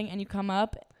chopping something and you come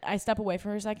up. I step away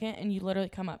for a second and you literally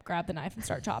come up, grab the knife and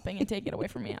start chopping and take it away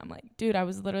from me. I'm like, dude, I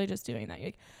was literally just doing that. You're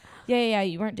like, yeah,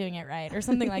 you weren't doing it right or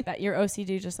something like that. Your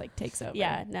OCD just like takes over.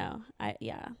 Yeah, no,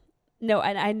 No,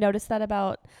 and I noticed that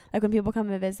about like when people come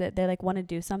and visit, they like want to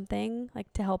do something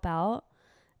like to help out.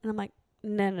 And I'm like,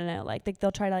 no. Like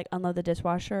they'll try to like unload the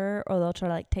dishwasher or they'll try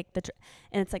to like take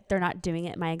and it's like they're not doing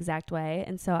it my exact way.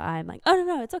 And so I'm like, oh,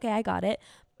 no, it's okay. I got it.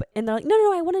 And they're like, no,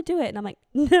 I want to do it. And I'm like,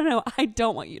 no, I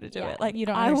don't want you to do it. Like, you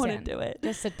don't I understand. want to do it.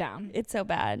 Just sit down. It's so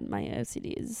bad. My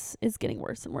OCD is getting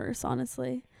worse and worse,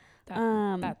 honestly.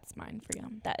 That's mine for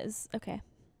you. That is okay.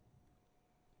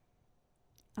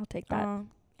 I'll take that.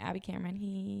 Abby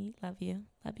Cameron, love you,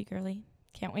 girly.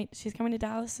 Can't wait. She's coming to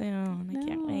Dallas soon. I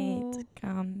can't wait to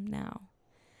come now.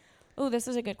 Oh, this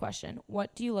is a good question.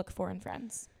 What do you look for in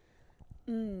friends?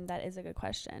 That is a good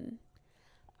question.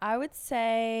 I would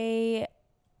say,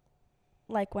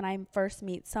 like, when I first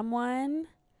meet someone,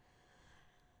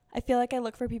 I feel like I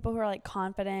look for people who are, like,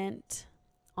 confident,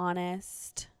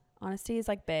 honest. Honesty is,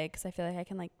 like, big because I feel like I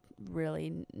can, like,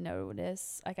 really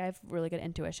notice. Like, I have really good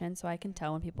intuition, so I can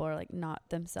tell when people are, like, not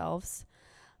themselves.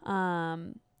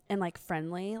 And, like,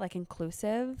 friendly, like,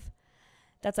 inclusive.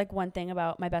 That's, like, one thing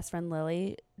about my best friend,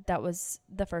 Lily. That was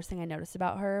the first thing I noticed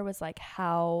about her was, like,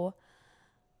 how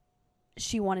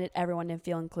she wanted everyone to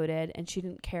feel included and she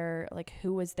didn't care, like,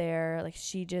 who was there. Like,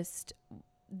 she just,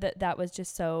 that was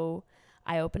just so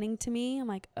eye-opening to me. I'm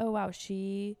like, oh, wow,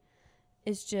 she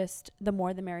is just the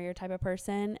more the merrier type of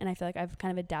person. And I feel like I've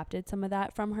kind of adapted some of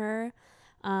that from her.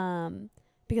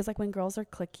 Because, like, when girls are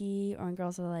cliquey or when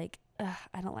girls are like,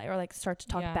 I don't like, or like start to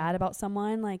talk bad about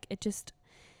someone, like it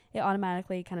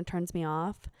automatically kind of turns me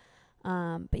off.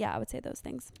 But yeah, I would say those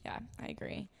things. Yeah, I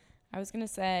agree. I was going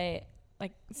to say,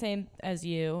 like, same as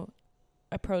you,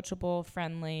 approachable,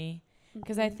 friendly,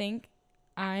 because I think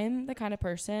I'm the kind of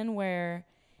person where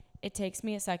it takes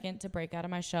me a second to break out of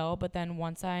my shell, but then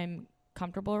once I'm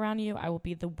comfortable around you, I will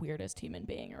be the weirdest human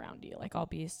being around you. Like, I'll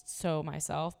be so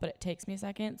myself, but it takes me a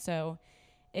second. So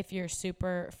if you're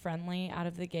super friendly out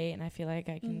of the gate and I feel like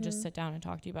I can just sit down and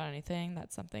talk to you about anything,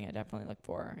 that's something I definitely look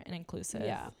for. And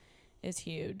inclusive is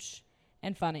huge.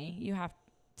 And funny. You have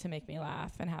to make me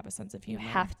laugh and have a sense of humor. You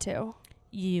have to.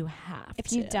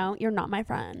 If you don't, you're not my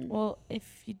friend. Well,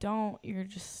 if you don't, you're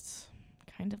just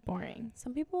kind of boring.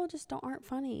 Some people just aren't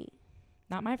funny.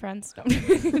 Not my friends. Don't.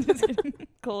 Just kidding.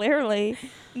 Clearly.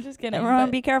 I'm just kidding.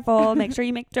 Everyone be careful. Make sure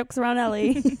you make jokes around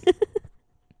Ellie.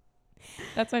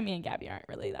 That's why me and Gabby aren't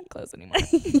really that close anymore.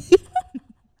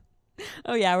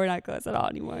 Oh, yeah, we're not close at all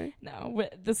anymore. No,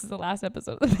 this is the last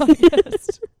episode of the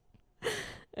podcast.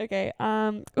 Okay.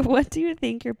 What do you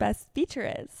think your best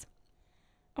feature is?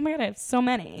 Oh my God, I have so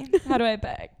many. How do I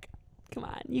pick? Come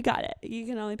on, you got it. You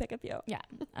can only pick a few. Yeah.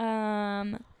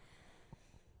 Can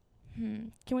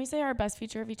we say our best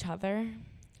feature of each other?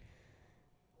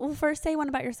 Well, first say one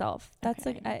about yourself. That's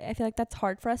Okay. I feel like that's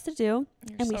hard for us to do, You're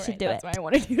and we so should right. do That's it. why I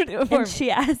wanted you to do it for And me. she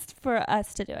asked for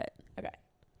us to do it. Okay.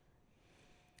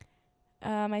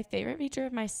 My favorite feature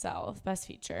of myself, best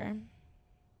feature,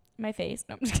 my face.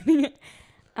 No, I'm just kidding.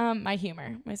 My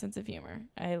humor, my sense of humor.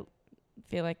 I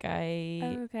feel like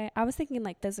Okay, I was thinking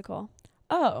like physical.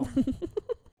 Oh.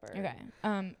 Okay.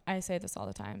 I say this all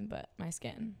the time, but my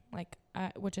skin, like,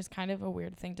 which is kind of a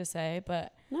weird thing to say,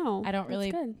 but No, I don't that's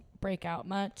really good. break out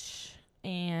much,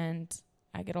 and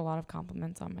I get a lot of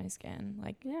compliments on my skin,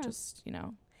 like Yeah. just,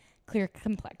 clear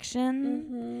complexion.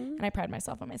 Mm-hmm. And I pride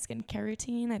myself on my skincare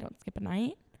routine. I don't skip a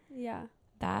night. Yeah.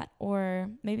 That, or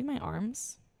maybe my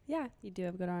arms. Yeah, you do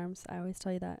have good arms. I always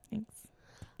tell you that. Thanks.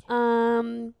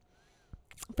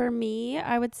 For me,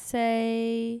 I would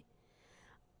say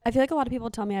I feel like a lot of people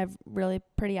tell me I have really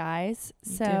pretty eyes.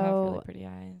 You So do have really pretty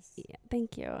eyes. yeah,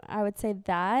 thank you. I would say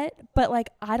that, but like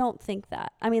I don't think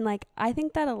that. I mean, like I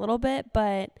think that a little bit,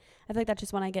 but I feel like that's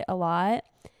just when I get a lot.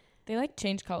 They like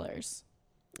change colors.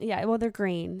 Yeah, well, they're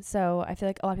green, so I feel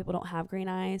like a lot of people don't have green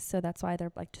eyes, so that's why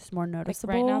they're like just more Like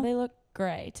noticeable. right now they look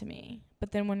gray to me,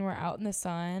 but then when we're out in the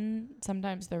sun,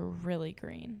 sometimes they're really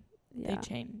green. yeah. They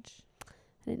change.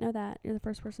 I didn't know that. You're the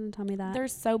first person to tell me that. They're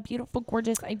so beautiful,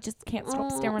 gorgeous. I just can't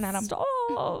stop staring at them.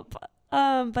 Stop.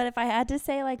 But if I had to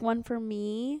say like one for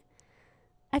me,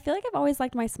 I feel like I've always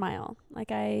liked my smile.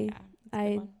 Like yeah,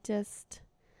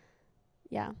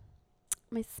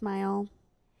 my smile.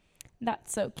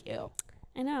 That's so cute.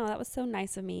 I know, that was so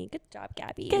nice of me. Good job,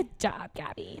 Gabby. Good job,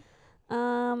 Gabby.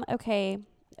 Okay.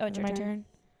 Oh, it's your my turn.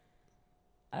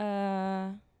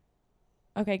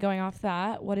 Okay, going off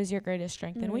that, what is your greatest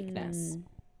strength and weakness?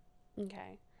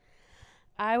 Okay.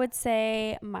 I would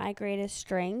say my greatest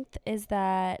strength is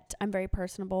that I'm very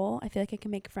personable. I feel like I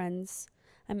can make friends.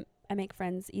 I make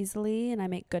friends easily, and I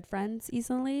make good friends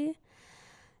easily.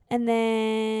 And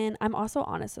then I'm also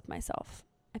honest with myself.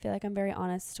 I feel like I'm very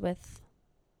honest with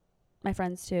my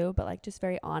friends too, but like just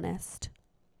very honest.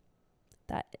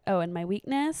 And my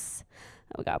weakness.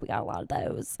 Oh God, we got a lot of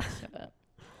those. Shut up.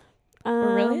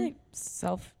 We're really like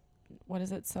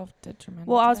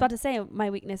self-detrimental. Well, I was about to say my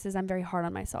weakness is I'm very hard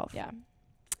on myself. Yeah.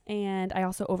 And I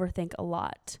also overthink a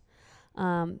lot.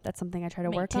 That's something I try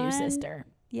to work on. sister.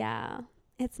 Yeah,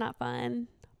 it's not fun.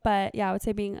 But yeah, I would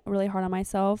say being really hard on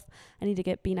myself. I need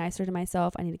to be nicer to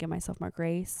myself. I need to give myself more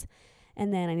grace.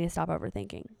 And then I need to stop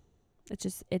overthinking.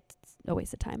 It's a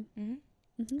waste of time.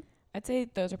 Mm-hmm. Mm-hmm. I'd say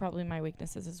those are probably my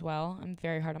weaknesses as well. I'm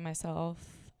very hard on myself.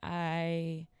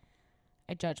 I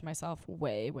judge myself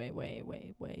way, way, way,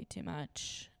 way, way too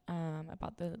much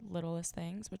about the littlest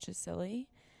things, which is silly.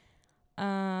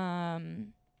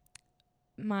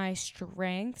 My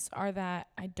strengths are that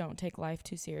I don't take life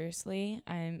too seriously.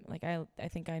 I'm like I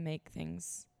think I make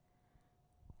things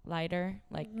lighter.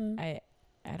 Like I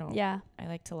don't. Yeah. I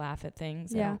like to laugh at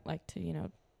things. Yeah. I don't like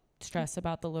to stress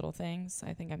about the little things.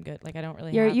 I think I'm good. Like I don't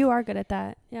really. You are good at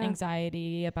that. Yeah.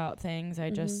 Anxiety about things.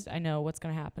 I just I know what's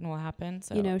gonna happen will happen.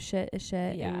 So shit is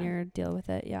shit, Yeah. and you're deal with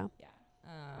it. Yeah. yeah.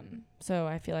 So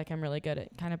I feel like I'm really good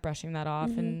at kind of brushing that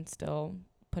off and still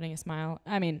putting a smile.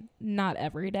 I mean, not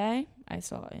every day.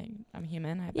 I'm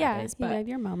human. I have bad days, You but have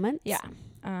your moments. yeah.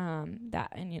 That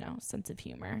and sense of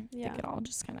humor. I Yeah. think it all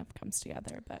just kind of comes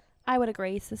together. But I would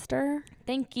agree, sister.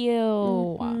 thank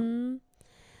you. Mhm.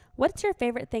 What's your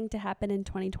favorite thing to happen in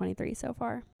 2023 so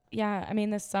far? Yeah, I mean,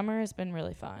 this summer has been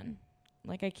really fun.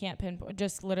 Like, I can't pinpoint,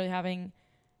 just literally having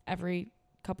every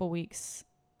couple weeks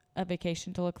a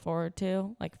vacation to look forward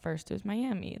to. Like, first it was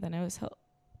Miami, then it was,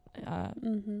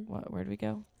 where did we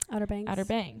go? Outer Banks. Outer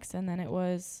Banks. And then it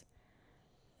was,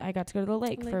 I got to go to the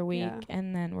lake for a week, yeah.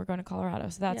 and then we're going to Colorado.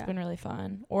 So that's Yeah. been really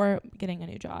fun. Or getting a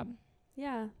new job.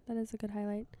 Yeah, that is a good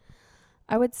highlight.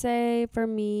 I would say for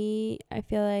me, I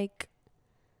feel like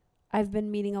I've been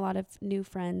meeting a lot of new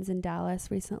friends in Dallas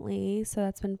recently, so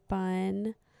that's been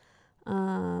fun.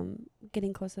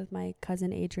 Getting close with my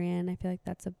cousin Adrian, I feel like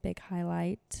that's a big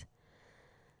highlight.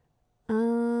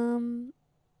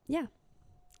 Yeah.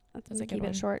 That's a good keep one.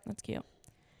 it short. That's cute.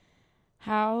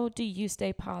 How do you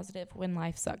stay positive when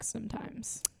life sucks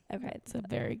sometimes? Okay, It's a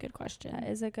very good question. that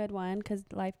is a good one because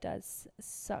life does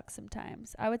suck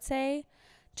sometimes. I would say,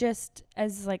 just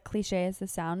as like cliche as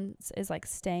this sounds, is like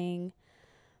staying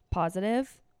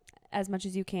positive as much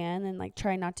as you can and like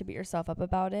try not to beat yourself up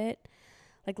about it.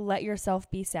 Like let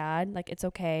yourself be sad. Like it's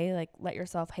okay. Like let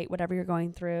yourself hate whatever you're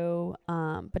going through.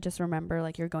 But just remember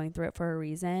like you're going through it for a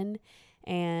reason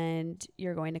and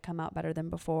you're going to come out better than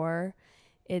before.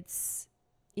 It's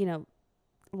you know,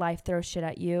 life throws shit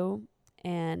at you,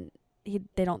 and he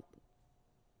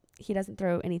doesn't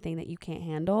throw anything that you can't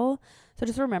handle. So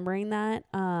just remembering that,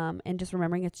 and just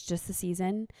remembering it's just the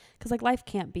season, because like life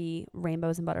can't be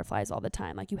rainbows and butterflies all the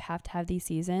time. Like you have to have these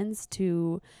seasons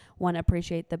to want to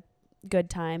appreciate the good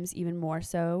times even more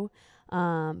so,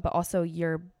 but also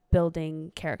you're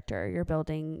building character,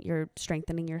 you're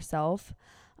strengthening yourself.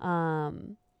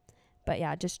 But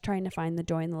yeah, just trying to find the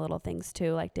joy in the little things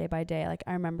too, like day by day. Like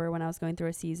I remember when I was going through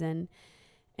a season,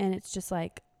 and it's just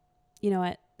like, you know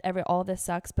what, all this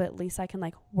sucks, but at least I can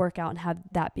like work out and have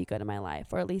that be good in my life,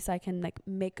 or at least I can like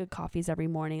make good coffees every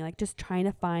morning. Like just trying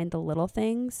to find the little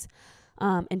things,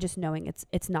 and just knowing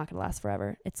it's not gonna last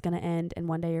forever. It's gonna end, and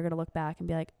one day you're gonna look back and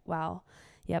be like, wow,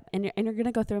 yep. And you're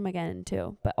gonna go through them again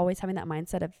too. But always having that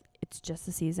mindset of it's just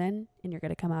a season, and you're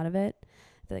gonna come out of it,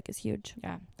 I feel like is huge.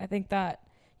 Yeah, I think that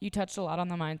you touched a lot on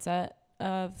the mindset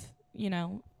of, you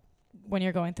know, when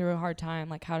you're going through a hard time,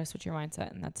 like how to switch your mindset,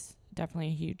 and that's definitely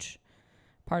a huge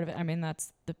part of it. I mean,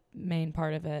 that's the main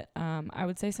part of it. I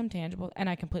would say some tangible, and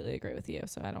I completely agree with you,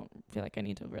 so I don't feel like I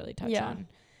need to really touch on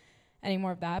any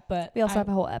more of that. But we also have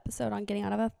a whole episode on getting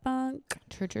out of a funk.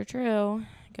 True.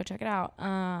 Go check it out.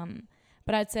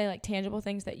 But I'd say like tangible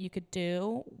things that you could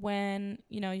do when,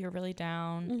 you know, you're really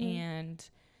down and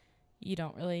you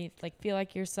don't really like feel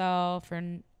like yourself, or,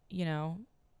 you know,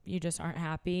 you just aren't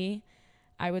happy.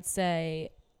 I would say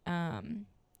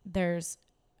there's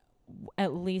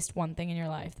at least one thing in your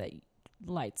life that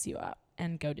lights you up,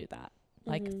 and go do that.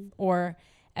 Like, or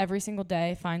every single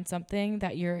day, find something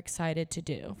that you're excited to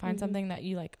do. Find something that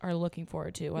you like are looking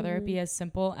forward to, whether it be as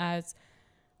simple as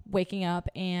waking up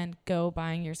and go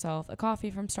buying yourself a coffee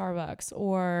from Starbucks,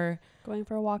 or going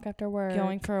for a walk after work,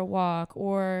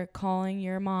 or calling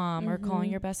your mom or calling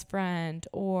your best friend,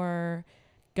 or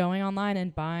going online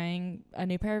and buying a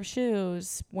new pair of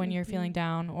shoes when you're feeling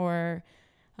down, or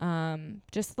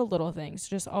just the little things.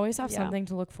 Just always have something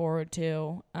to look forward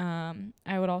to.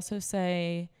 I would also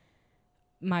say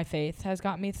my faith has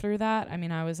got me through that. I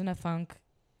mean, I was in a funk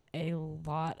a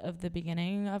lot of the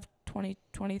beginning of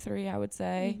 2023, I would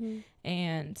say.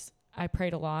 And I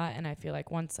prayed a lot, and I feel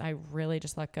like once I really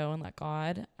just let go and let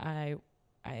God, I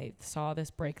saw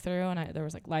this breakthrough, and there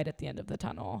was like light at the end of the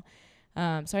tunnel.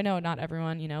 So I know not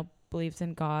everyone, you know, believes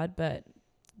in God, but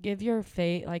give your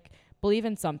faith, like believe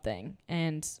in something,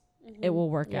 and it will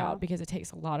work out, because it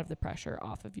takes a lot of the pressure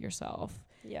off of yourself.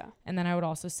 Yeah. And then I would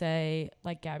also say,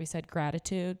 like Gabby said,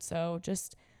 gratitude. So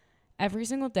just every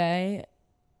single day,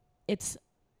 it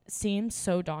seems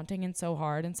so daunting and so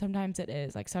hard, and sometimes it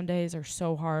is. Like some days are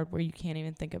so hard where you can't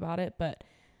even think about it, but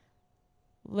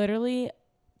literally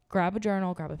grab a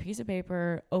journal, grab a piece of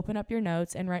paper, open up your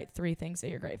notes, and write 3 things that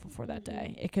you're grateful for that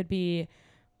day. It could be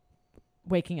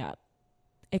waking up.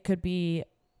 It could be,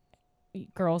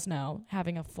 girls know,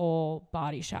 having a full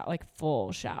body shower, like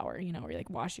full shower, you know, where you like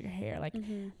wash your hair, like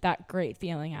that great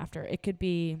feeling after. It could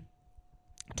be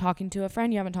talking to a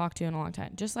friend you haven't talked to in a long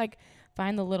time. Just like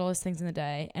find the littlest things in the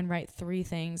day and write 3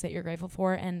 things that you're grateful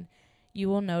for, and you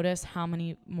will notice how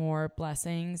many more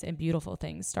blessings and beautiful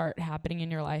things start happening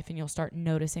in your life, and you'll start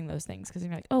noticing those things, because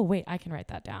you're like, oh wait, I can write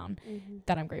that down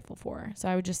that I'm grateful for. So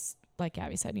I would just, like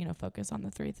Gabby said, you know, focus on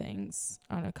the 3 things,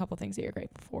 on a couple things that you're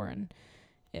grateful for, and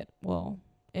it will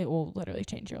literally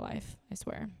change your life, I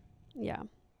swear. Yeah.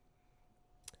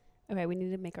 Okay, we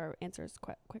need to make our answers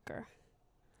quicker.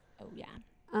 Oh yeah.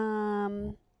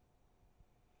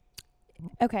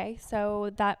 Okay,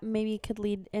 so that maybe could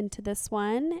lead into this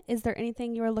one. Is there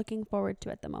anything you are looking forward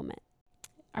to at the moment?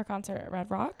 Our concert at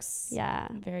Red Rocks. Yeah.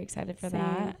 I'm very excited for Same.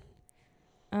 that.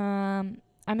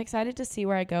 I'm excited to see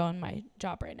where I go in my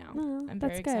job right now. Oh, I'm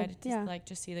that's very good. excited to like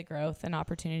just see the growth and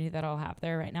opportunity that I'll have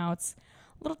there. Right now it's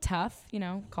a little tough, you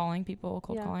know, calling people,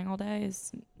 cold calling all day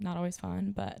is not always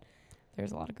fun, but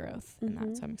there's a lot of growth in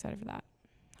that, so I'm excited for that.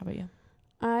 How about you?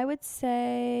 I would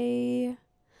say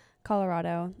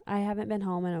Colorado. I haven't been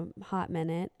home in a hot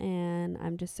minute, and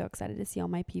I'm just so excited to see all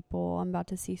my people. I'm about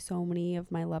to see so many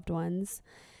of my loved ones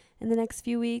in the next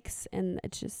few weeks, and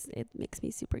it makes me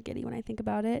super giddy when I think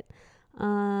about it.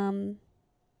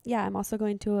 Yeah, I'm also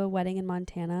going to a wedding in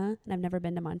Montana, and I've never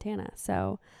been to Montana,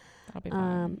 so That'll be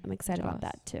fun. I'm excited about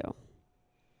that too.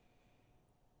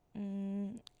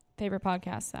 Favorite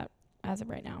podcast as of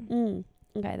right now?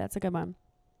 Okay, that's a good one.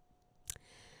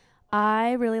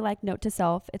 I really like Note to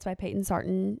Self. It's by Peyton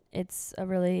Sarton. It's a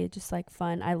really just like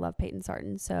fun. I love Peyton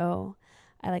Sarton, so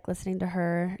I like listening to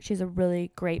her. She's a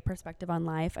really great perspective on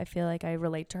life. I feel like I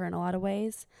relate to her in a lot of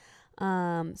ways. So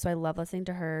I love listening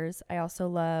to hers. I also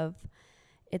love,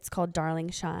 it's called Darling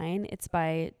Shine. It's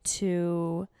by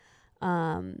 2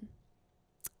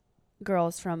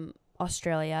 girls from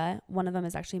Australia. One of them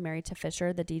is actually married to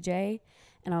Fisher, the DJ,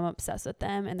 and I'm obsessed with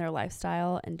them and their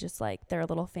lifestyle and just like their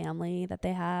little family that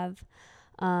they have.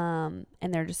 And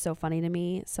they're just so funny to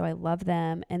me. So I love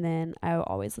them. And then I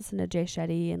always listen to Jay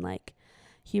Shetty and like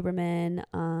Huberman,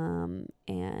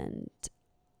 and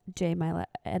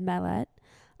Ed Milet.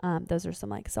 Those are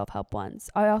some like self-help ones.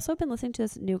 I also have been listening to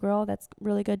this new girl that's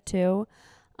really good too.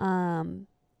 But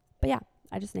yeah,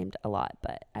 I just named a lot,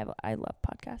 but I love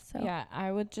podcasts. So yeah,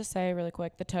 I would just say really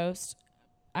quick, The Toast.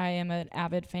 I am an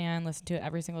avid fan, listen to it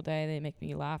every single day. They make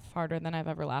me laugh harder than I've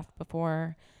ever laughed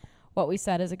before. What We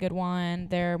Said is a good one.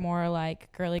 They're more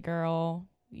like girly girl,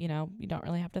 you know, you don't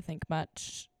really have to think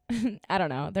much. I don't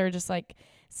know. They're just like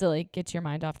silly, get your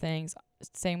mind off things.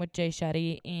 Same with Jay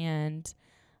Shetty and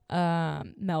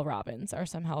Mel Robbins are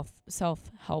some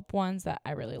self-help ones that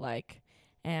I really like.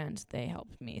 And they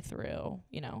helped me through,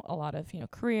 you know, a lot of, you know,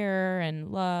 career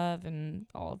and love and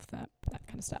all of that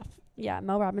kind of stuff. yeah,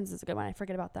 Mel Robbins is a good one. I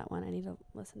forget about that one. I need to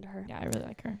listen to her. Yeah, I really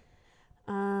like her.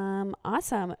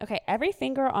 Awesome. Okay, every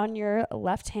finger on your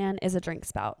left hand is a drink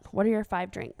spout. What are your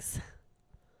 5 drinks?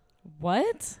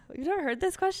 What? You've never heard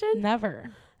this question?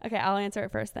 Never. Okay, I'll answer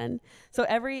it first then. So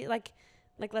every like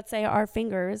let's say our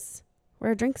fingers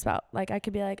were a drink spout. Like I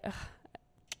could be like, ugh,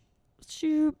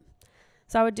 shoot.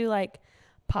 So I would do like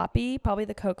Poppy, probably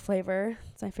the Coke flavor.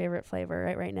 It's my favorite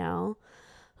flavor right now.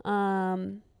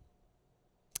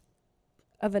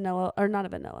 A vanilla, or not a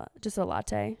vanilla, just a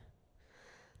latte.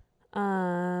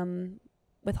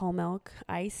 With whole milk,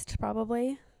 iced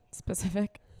probably.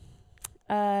 Specific.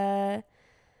 A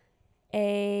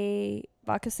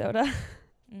vodka soda.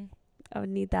 I would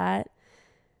need that.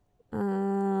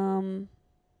 Probably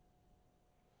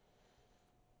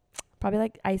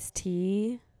like iced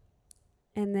tea.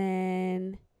 And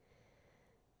then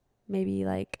maybe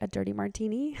like a dirty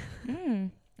martini.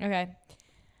 Okay.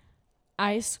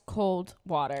 Ice cold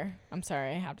water. I'm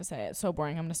sorry, I have to say it. So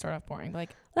boring. I'm gonna start off boring. Like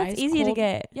that's easy to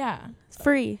get. Yeah, it's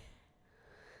free.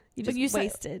 You but just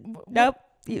wasted. Nope.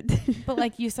 But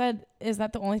like you said, is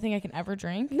that the only thing I can ever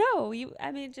drink? No,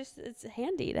 I mean, just it's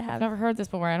handy to have. I've never heard this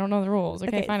before. I don't know the rules.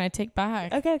 Okay, fine. I take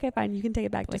back. Okay, fine. You can take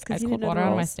it back. Like just ice cold water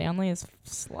out of my Stanley is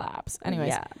slaps. Anyways,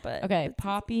 yeah, but okay.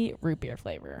 Poppy root beer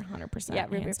flavor, 100%. Yeah,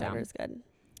 root beer flavor is good.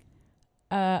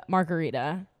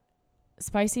 Margarita,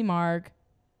 spicy marg,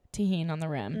 tahini on the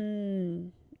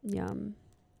rim. Yum.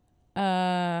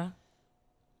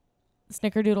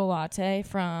 Snickerdoodle latte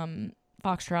from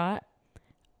Foxtrot.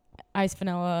 Iced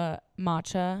vanilla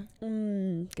matcha.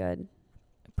 Good.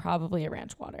 Probably a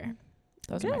ranch water.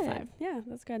 Those are my 5. Yeah,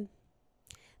 that's good.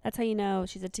 That's how you know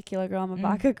she's a tequila girl. I'm a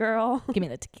vodka girl. Give me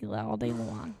the tequila all day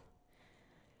long.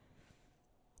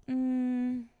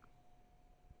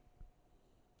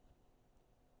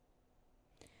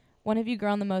 When have you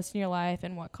grown the most in your life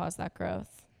and what caused that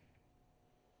growth?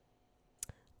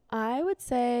 I would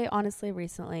say, honestly,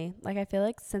 recently. Like, I feel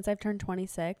like since I've turned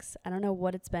 26, I don't know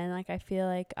what it's been. Like, I feel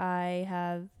like I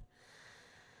have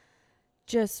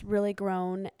just really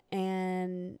grown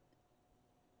and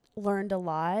learned a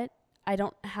lot. I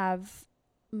don't have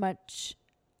much.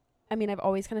 I mean, I've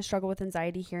always kind of struggled with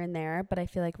anxiety here and there, but I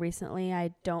feel like recently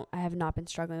I have not been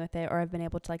struggling with it, or I've been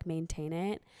able to like maintain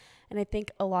it. And I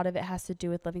think a lot of it has to do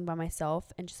with living by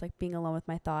myself and just like being alone with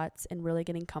my thoughts and really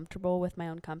getting comfortable with my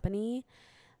own company.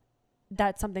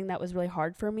 That's something that was really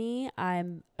hard for me.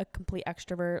 I'm a complete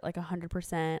extrovert, like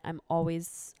 100%.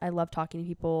 I love talking to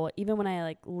people. Even when I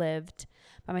like lived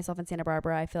by myself in Santa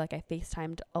Barbara, I feel like I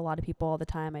FaceTimed a lot of people all the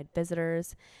time. I had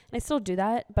visitors, and I still do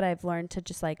that, but I've learned to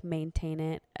just like maintain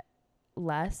it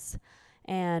less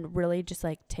and really just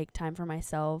like take time for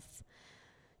myself,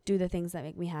 do the things that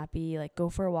make me happy, like go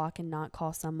for a walk and not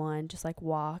call someone, just like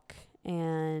walk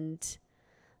and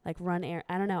like run air.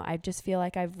 I don't know. I just feel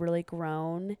like I've really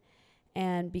grown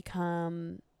and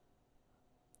become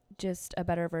just a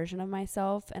better version of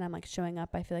myself, and I'm like showing up,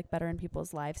 I feel like, better in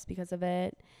people's lives because of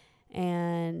it.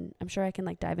 And I'm sure I can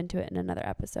like dive into it in another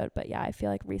episode, but yeah, I feel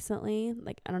like recently,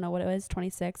 like I don't know what it was,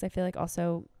 26, I feel like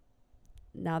also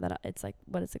now that it's like,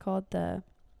 what is it called, the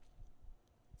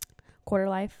quarter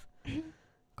life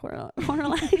quarter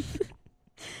life.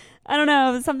 I don't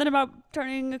know, something about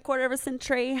turning a quarter of a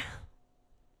century.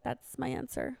 That's my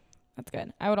answer. That's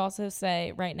good. I would also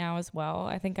say right now as well,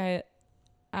 I think I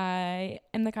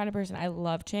am the kind of person, I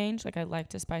love change. Like I like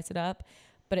to spice it up,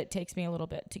 but it takes me a little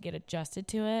bit to get adjusted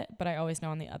to it. But I always know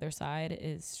on the other side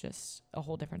is just a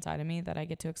whole different side of me that I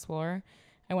get to explore.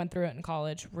 I went through it in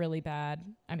college really bad.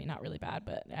 I mean, not really bad,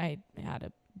 but I had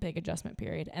a big adjustment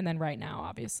period. And then right now,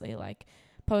 obviously, like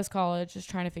post-college, just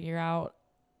trying to figure out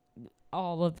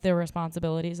all of the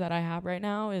responsibilities that I have right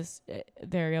now is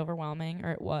very overwhelming,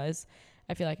 or it was.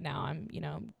 I feel like now I'm,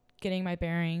 getting my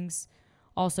bearings,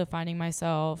 also finding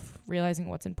myself, realizing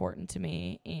what's important to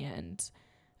me and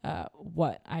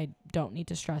what I don't need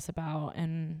to stress about,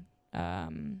 and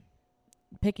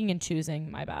picking and choosing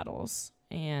my battles.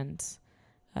 And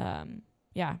I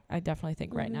definitely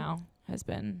think right now has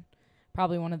been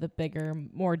probably one of the bigger,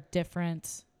 more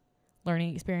different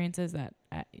learning experiences that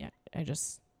I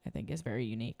think is very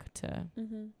unique to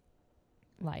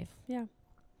life. Yeah.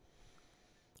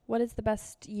 What is the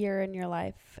best year in your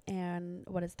life, and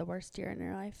what is the worst year in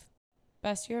your life?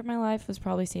 Best year of my life was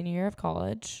probably senior year of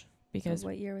college, because So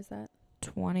what year was that?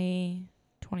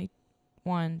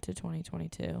 2021 to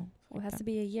 2022. Well, it has to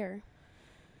be a year.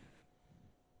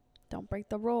 Don't break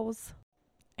the rules.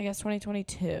 I guess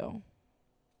 2022,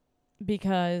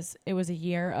 because it was a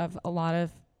year of a lot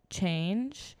of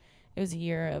change. It was a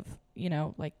year of,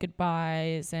 like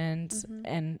goodbyes and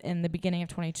in the beginning of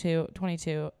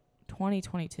 2022,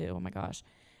 oh my gosh,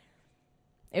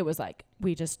 it was like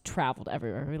we just traveled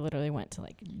everywhere. We literally went to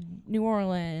like New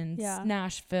Orleans,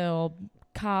 Nashville,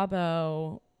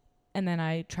 Cabo, and then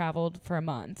I traveled for a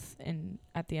month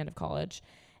at the end of college.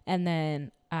 And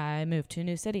then I moved to a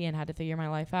new city and had to figure my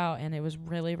life out, and it was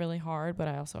really, really hard, but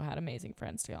I also had amazing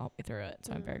friends to help me through it.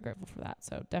 So I'm very grateful for that.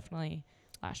 So definitely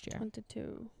last year.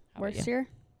 22. Worst year?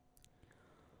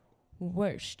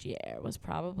 Worst year was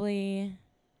probably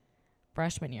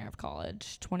freshman year of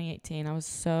college, 2018. I was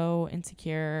so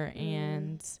insecure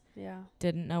and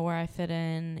didn't know where I fit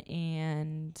in,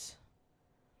 and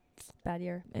bad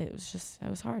year. It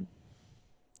was hard.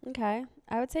 Okay.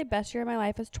 I would say best year of my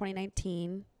life was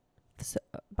 2019. So,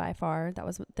 by far. That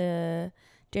was the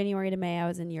January to May I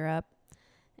was in Europe,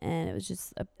 and it was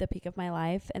just the peak of my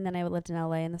life. And then I lived in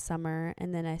LA in the summer,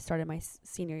 and then I started my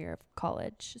senior year of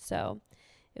college. So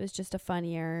it was just a fun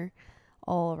year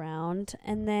all around.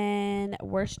 And then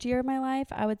worst year of my life,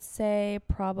 I would say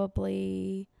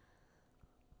probably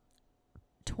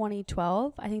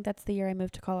 2012. I think that's the year I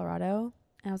moved to Colorado,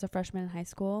 and I was a freshman in high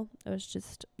school. It was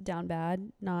just down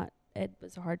bad. It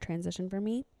was a hard transition for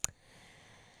me.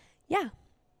 Yeah.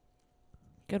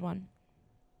 Good one.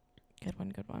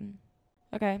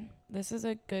 Okay. This is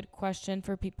a good question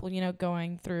for people,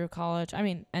 going through college. I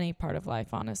mean, any part of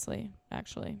life, honestly.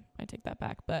 Actually, I take that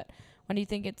back. But when do you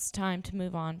think it's time to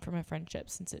move on from a friendship,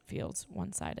 since it feels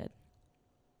one-sided?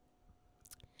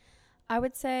 I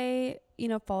would say,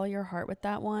 follow your heart with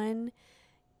that one.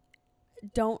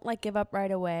 Don't give up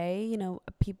right away. You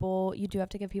do have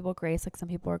to give people grace. Some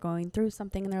people are going through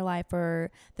something in their life, or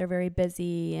they're very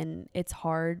busy, and it's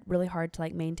really hard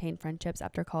to maintain friendships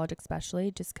after college,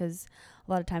 especially just because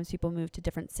a lot of times people move to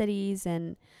different cities,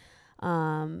 and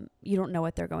you don't know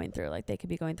what they're going through. They could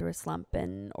be going through a slump,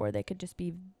 or they could just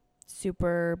be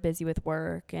super busy with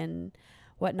work and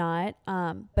whatnot.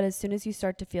 But as soon as you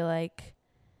start to feel like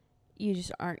you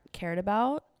just aren't cared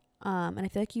about, and I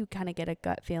feel like you kind of get a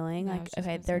gut feeling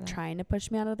okay, they're trying to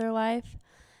push me out of their life,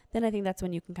 then I think that's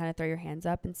when you can kind of throw your hands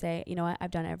up and say, you know what,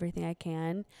 I've done everything I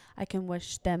can. I can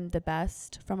wish them the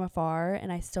best from afar,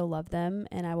 and I still love them,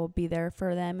 and I will be there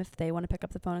for them if they want to pick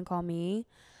up the phone and call me.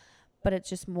 But it's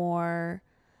just more,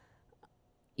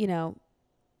 taking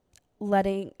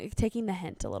the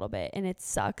hint a little bit, and it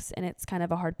sucks, and it's kind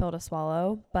of a hard pill to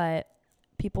swallow, but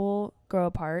people grow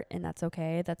apart, and that's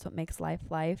okay. That's what makes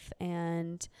life,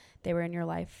 and they were in your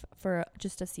life for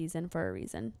just a season for a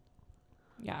reason.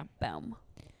 Yeah. Boom.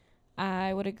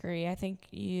 I would agree. I think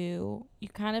you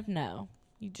kind of know.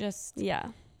 You just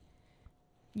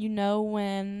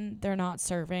when they're not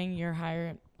serving your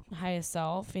highest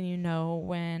self, and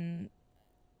when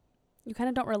you kind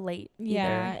of don't relate either.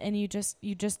 Yeah, and you just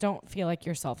don't feel like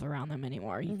yourself around them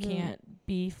anymore. You can't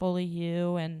be fully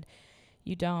you, and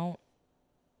you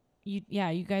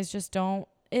guys just don't.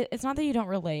 It's not that you don't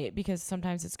relate, because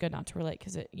sometimes it's good not to relate,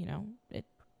 because it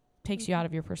takes you out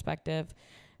of your perspective.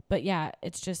 But yeah,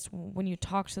 it's just when you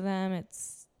talk to them,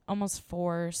 it's almost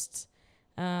forced.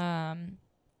 I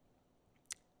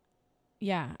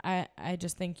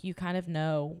just think you kind of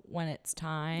know when it's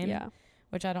time. Yeah.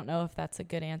 Which I don't know if that's a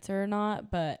good answer or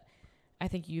not, but I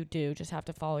think you do just have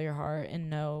to follow your heart and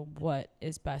know what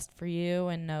is best for you,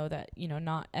 and know that,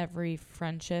 not every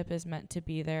friendship is meant to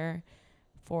be there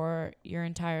for your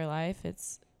entire life.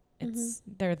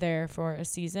 They're there for a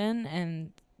season,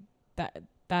 and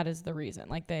that is the reason.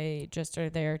 They just are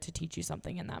there to teach you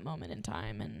something in that moment in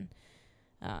time, and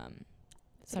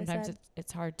sometimes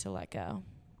it's hard to let go.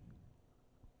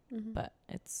 But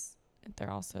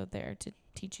they're also there to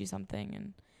teach you something,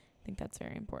 and I think that's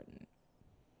very important.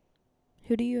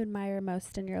 Who do you admire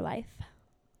most in your life?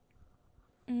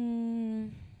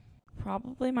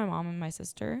 Probably my mom and my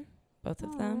sister, both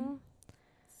of them.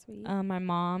 Sweet. My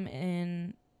mom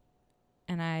and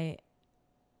I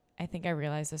think I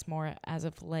realized this more as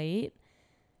of late,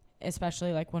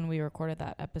 especially like when we recorded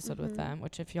that episode with them,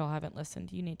 which if y'all haven't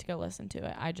listened, you need to go listen to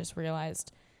it. I just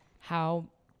realized how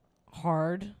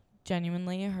hard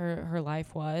genuinely her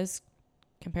life was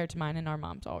compared to mine, and our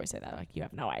moms always say that, like, you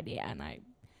have no idea, and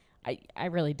I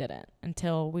really didn't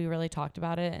until we really talked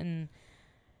about it, and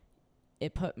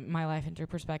it put my life into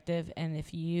perspective. And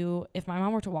if my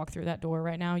mom were to walk through that door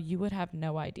right now, you would have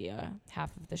no idea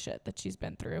half of the shit that she's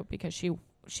been through, because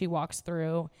she walks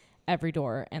through every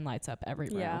door and lights up every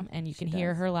room, and you can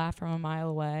hear her laugh from a mile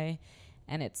away.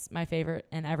 And it's my favorite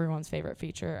and everyone's favorite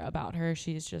feature about her.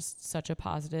 She's just such a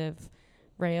positive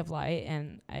ray of light,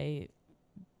 and I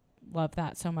love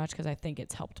that so much, because I think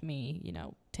it's helped me,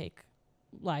 take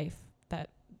life, that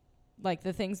like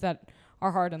the things that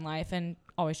are hard in life, and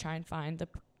always try and find the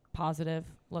positive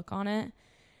look on it.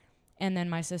 And then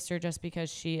my sister, just because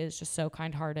she is just so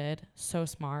kind-hearted, so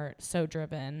smart, so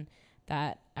driven,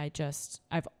 that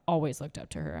I've always looked up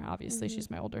to her. Obviously,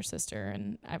 she's my older sister,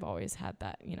 and I've always had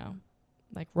that,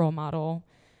 like role model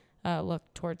look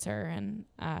towards her. And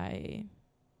I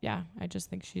just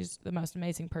think she's the most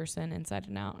amazing person inside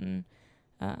and out.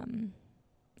 And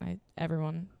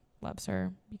everyone loves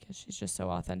her because she's just so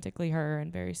authentically her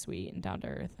and very sweet and down to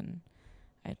earth, and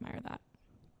I admire that.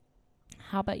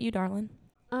 How about you, darling?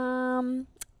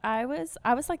 I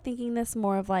was like thinking this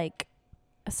more of like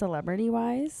a celebrity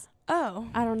wise. Oh,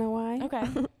 I don't know why. okay.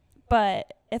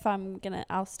 But if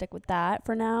I'll stick with that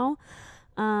for now.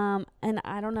 And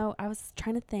I don't know, I was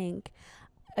trying to think.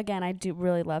 Again, I do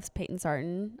really love Peyton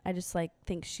Sarton. I just like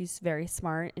think she's very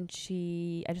smart, and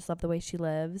I just love the way she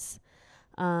lives.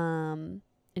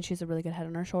 And she's a really good head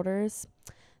on her shoulders.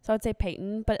 So I would say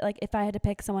Peyton. But like if I had to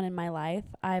pick someone in my life,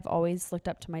 I've always looked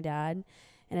up to my dad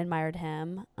and admired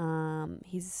him.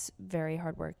 He's very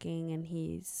hardworking, and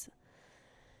he's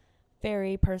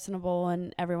very personable,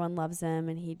 and everyone loves him,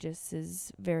 and he just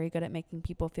is very good at making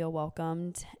people feel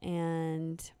welcomed.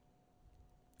 And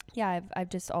yeah, I've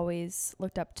just always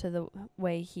looked up to the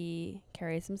way he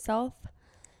carries himself.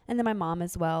 And then my mom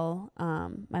as well.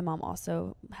 My mom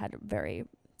also had a very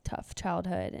tough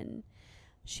childhood, and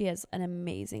she has an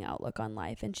amazing outlook on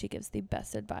life, and she gives the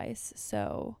best advice.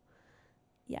 So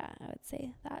yeah, I would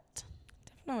say that.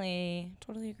 Definitely.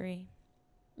 Totally agree.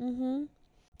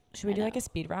 Should we I do know. like a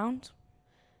speed round?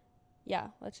 Yeah,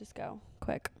 let's just go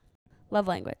quick. Love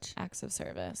language. Acts of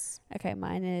service. Okay,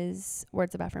 mine is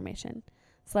words of affirmation.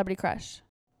 Celebrity crush.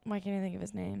 Why can't I think of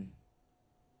his name?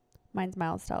 Mine's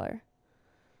Miles Teller.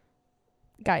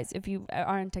 Guys, if you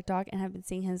are on TikTok and have been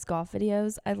seeing his golf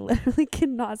videos, I literally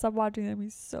cannot stop watching them.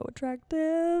 He's so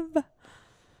attractive.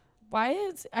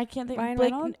 I can't think Ryan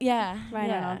Blake, Reynolds? Yeah. Ryan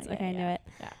yeah, Reynolds. yeah, Okay, I knew yeah, it.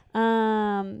 Yeah.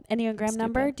 Enneagram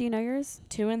number. Stupid. Do you know yours?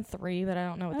 2 and 3, but I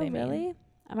don't know what Oh, they mean. really?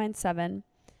 Mine's 7.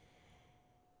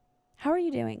 How are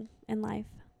you doing in life?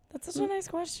 That's such a nice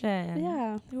question.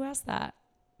 Yeah. Who asked that?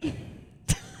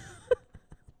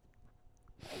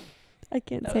 I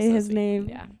can't That say was so his sweet. name.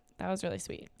 Yeah, that was really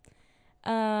sweet.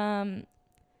 I'm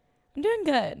doing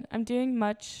good. I'm doing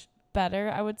much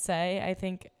better, I would say. I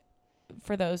think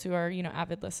for those who are,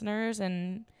 avid listeners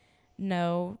and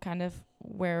know kind of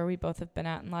where we both have been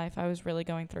at in life, I was really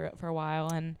going through it for a while,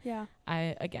 and Yeah.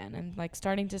 I'm like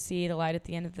starting to see the light at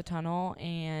the end of the tunnel,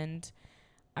 and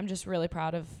I'm just really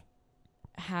proud of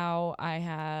how I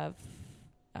have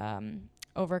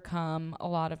overcome a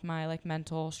lot of my like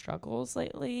mental struggles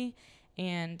lately.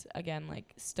 And again,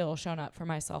 like still shown up for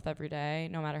myself every day,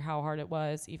 no matter how hard it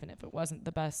was, even if it wasn't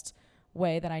the best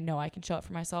way that I know I can show up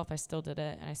for myself. I still did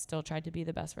it, and I still tried to be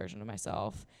the best version of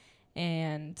myself.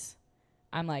 And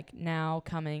I'm like now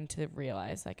coming to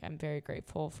realize like I'm very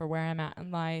grateful for where I'm at in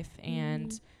life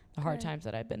and the hard times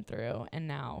that I've been through. And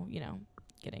now,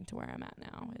 getting to where I'm at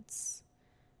now,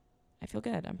 I feel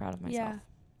good. I'm proud of myself. Yeah.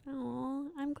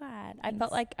 Oh, I'm glad. Thanks. I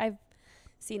felt like I've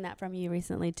seen that from you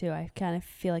recently too. I kind of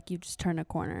feel like you just turned a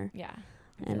corner. Yeah.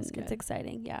 And feels good. it's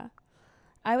exciting. Yeah.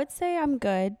 I would say I'm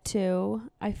good too.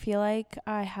 I feel like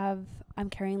I'm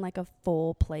carrying like a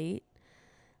full plate.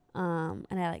 And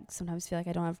I like sometimes feel like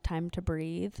I don't have time to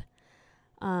breathe.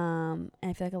 And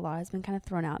I feel like a lot has been kind of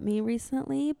thrown at me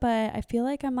recently, but I feel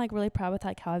like I'm like really proud with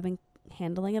like how I've been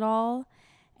handling it all.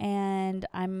 And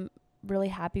I'm really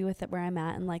happy with it where I'm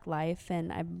at in like life,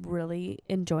 and I'm really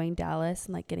enjoying Dallas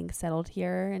and like getting settled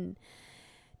here, and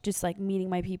just like meeting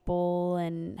my people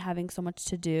and having so much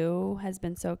to do has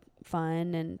been so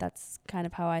fun, and that's kind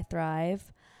of how I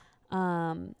thrive.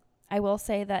 I will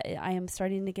say that I am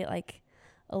starting to get like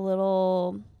a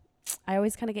little, I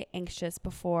always kind of get anxious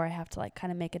before I have to like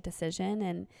kind of make a decision,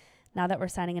 and now that we're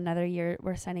signing another year,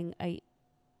 we're signing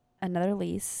another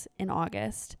lease in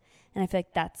August. And I feel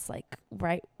like that's like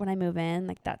right when I move in,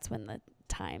 like that's when the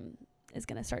time is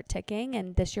going to start ticking.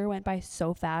 And this year went by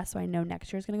so fast. So I know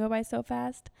next year is going to go by so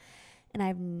fast. And I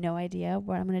have no idea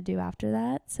what I'm going to do after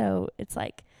that. So it's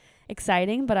like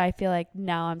exciting, but I feel like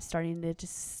now I'm starting to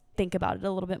just think about it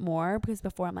a little bit more, because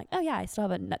before I'm like, oh yeah, I still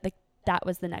have like that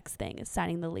was the next thing, is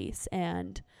signing the lease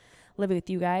and living with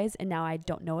you guys. And now I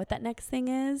don't know what that next thing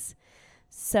is.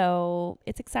 So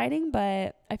it's exciting,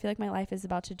 but I feel like my life is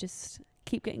about to just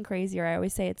keep getting crazier. I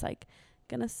always say it's like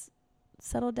gonna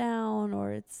settle down,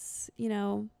 or it's, you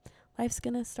know, life's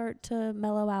gonna start to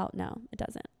mellow out. No, it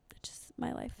doesn't. It just,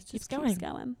 my life just keeps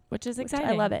going, which is exciting.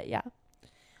 I love it. Yeah.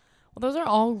 Well, those are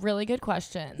all really good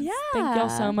questions. Yeah. Thank y'all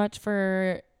so much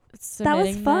for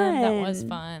submitting them. That was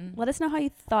fun. Let us know how you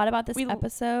thought about this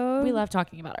episode. We love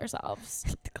talking about ourselves.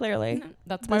 Clearly.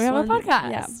 That's why we have a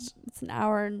podcast. Yeah. It's an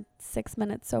hour and 6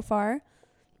 minutes so far.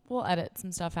 We'll edit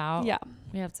some stuff out. Yeah.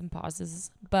 We have some pauses.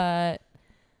 But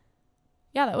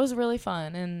yeah, that was really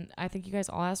fun. And I think you guys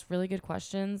all asked really good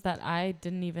questions that I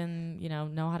didn't even,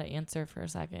 know how to answer for a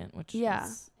second, which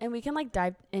and we can like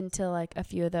dive into like a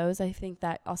few of those. I think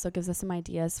that also gives us some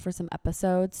ideas for some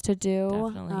episodes to do.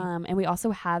 Definitely. And we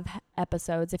also have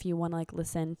episodes if you want to like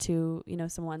listen to,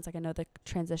 some ones, like I know the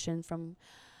transition from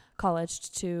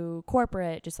college to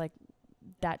corporate, just like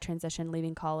that transition,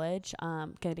 leaving college,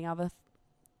 getting out of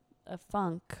a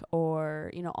funk,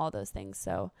 or, all those things.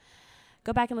 So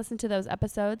go back and listen to those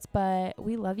episodes, but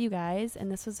we love you guys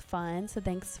and this was fun. So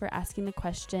thanks for asking the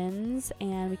questions,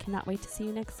 and we cannot wait to see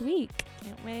you next week.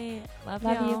 Can't wait. Love you.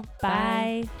 y'all.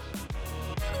 Bye.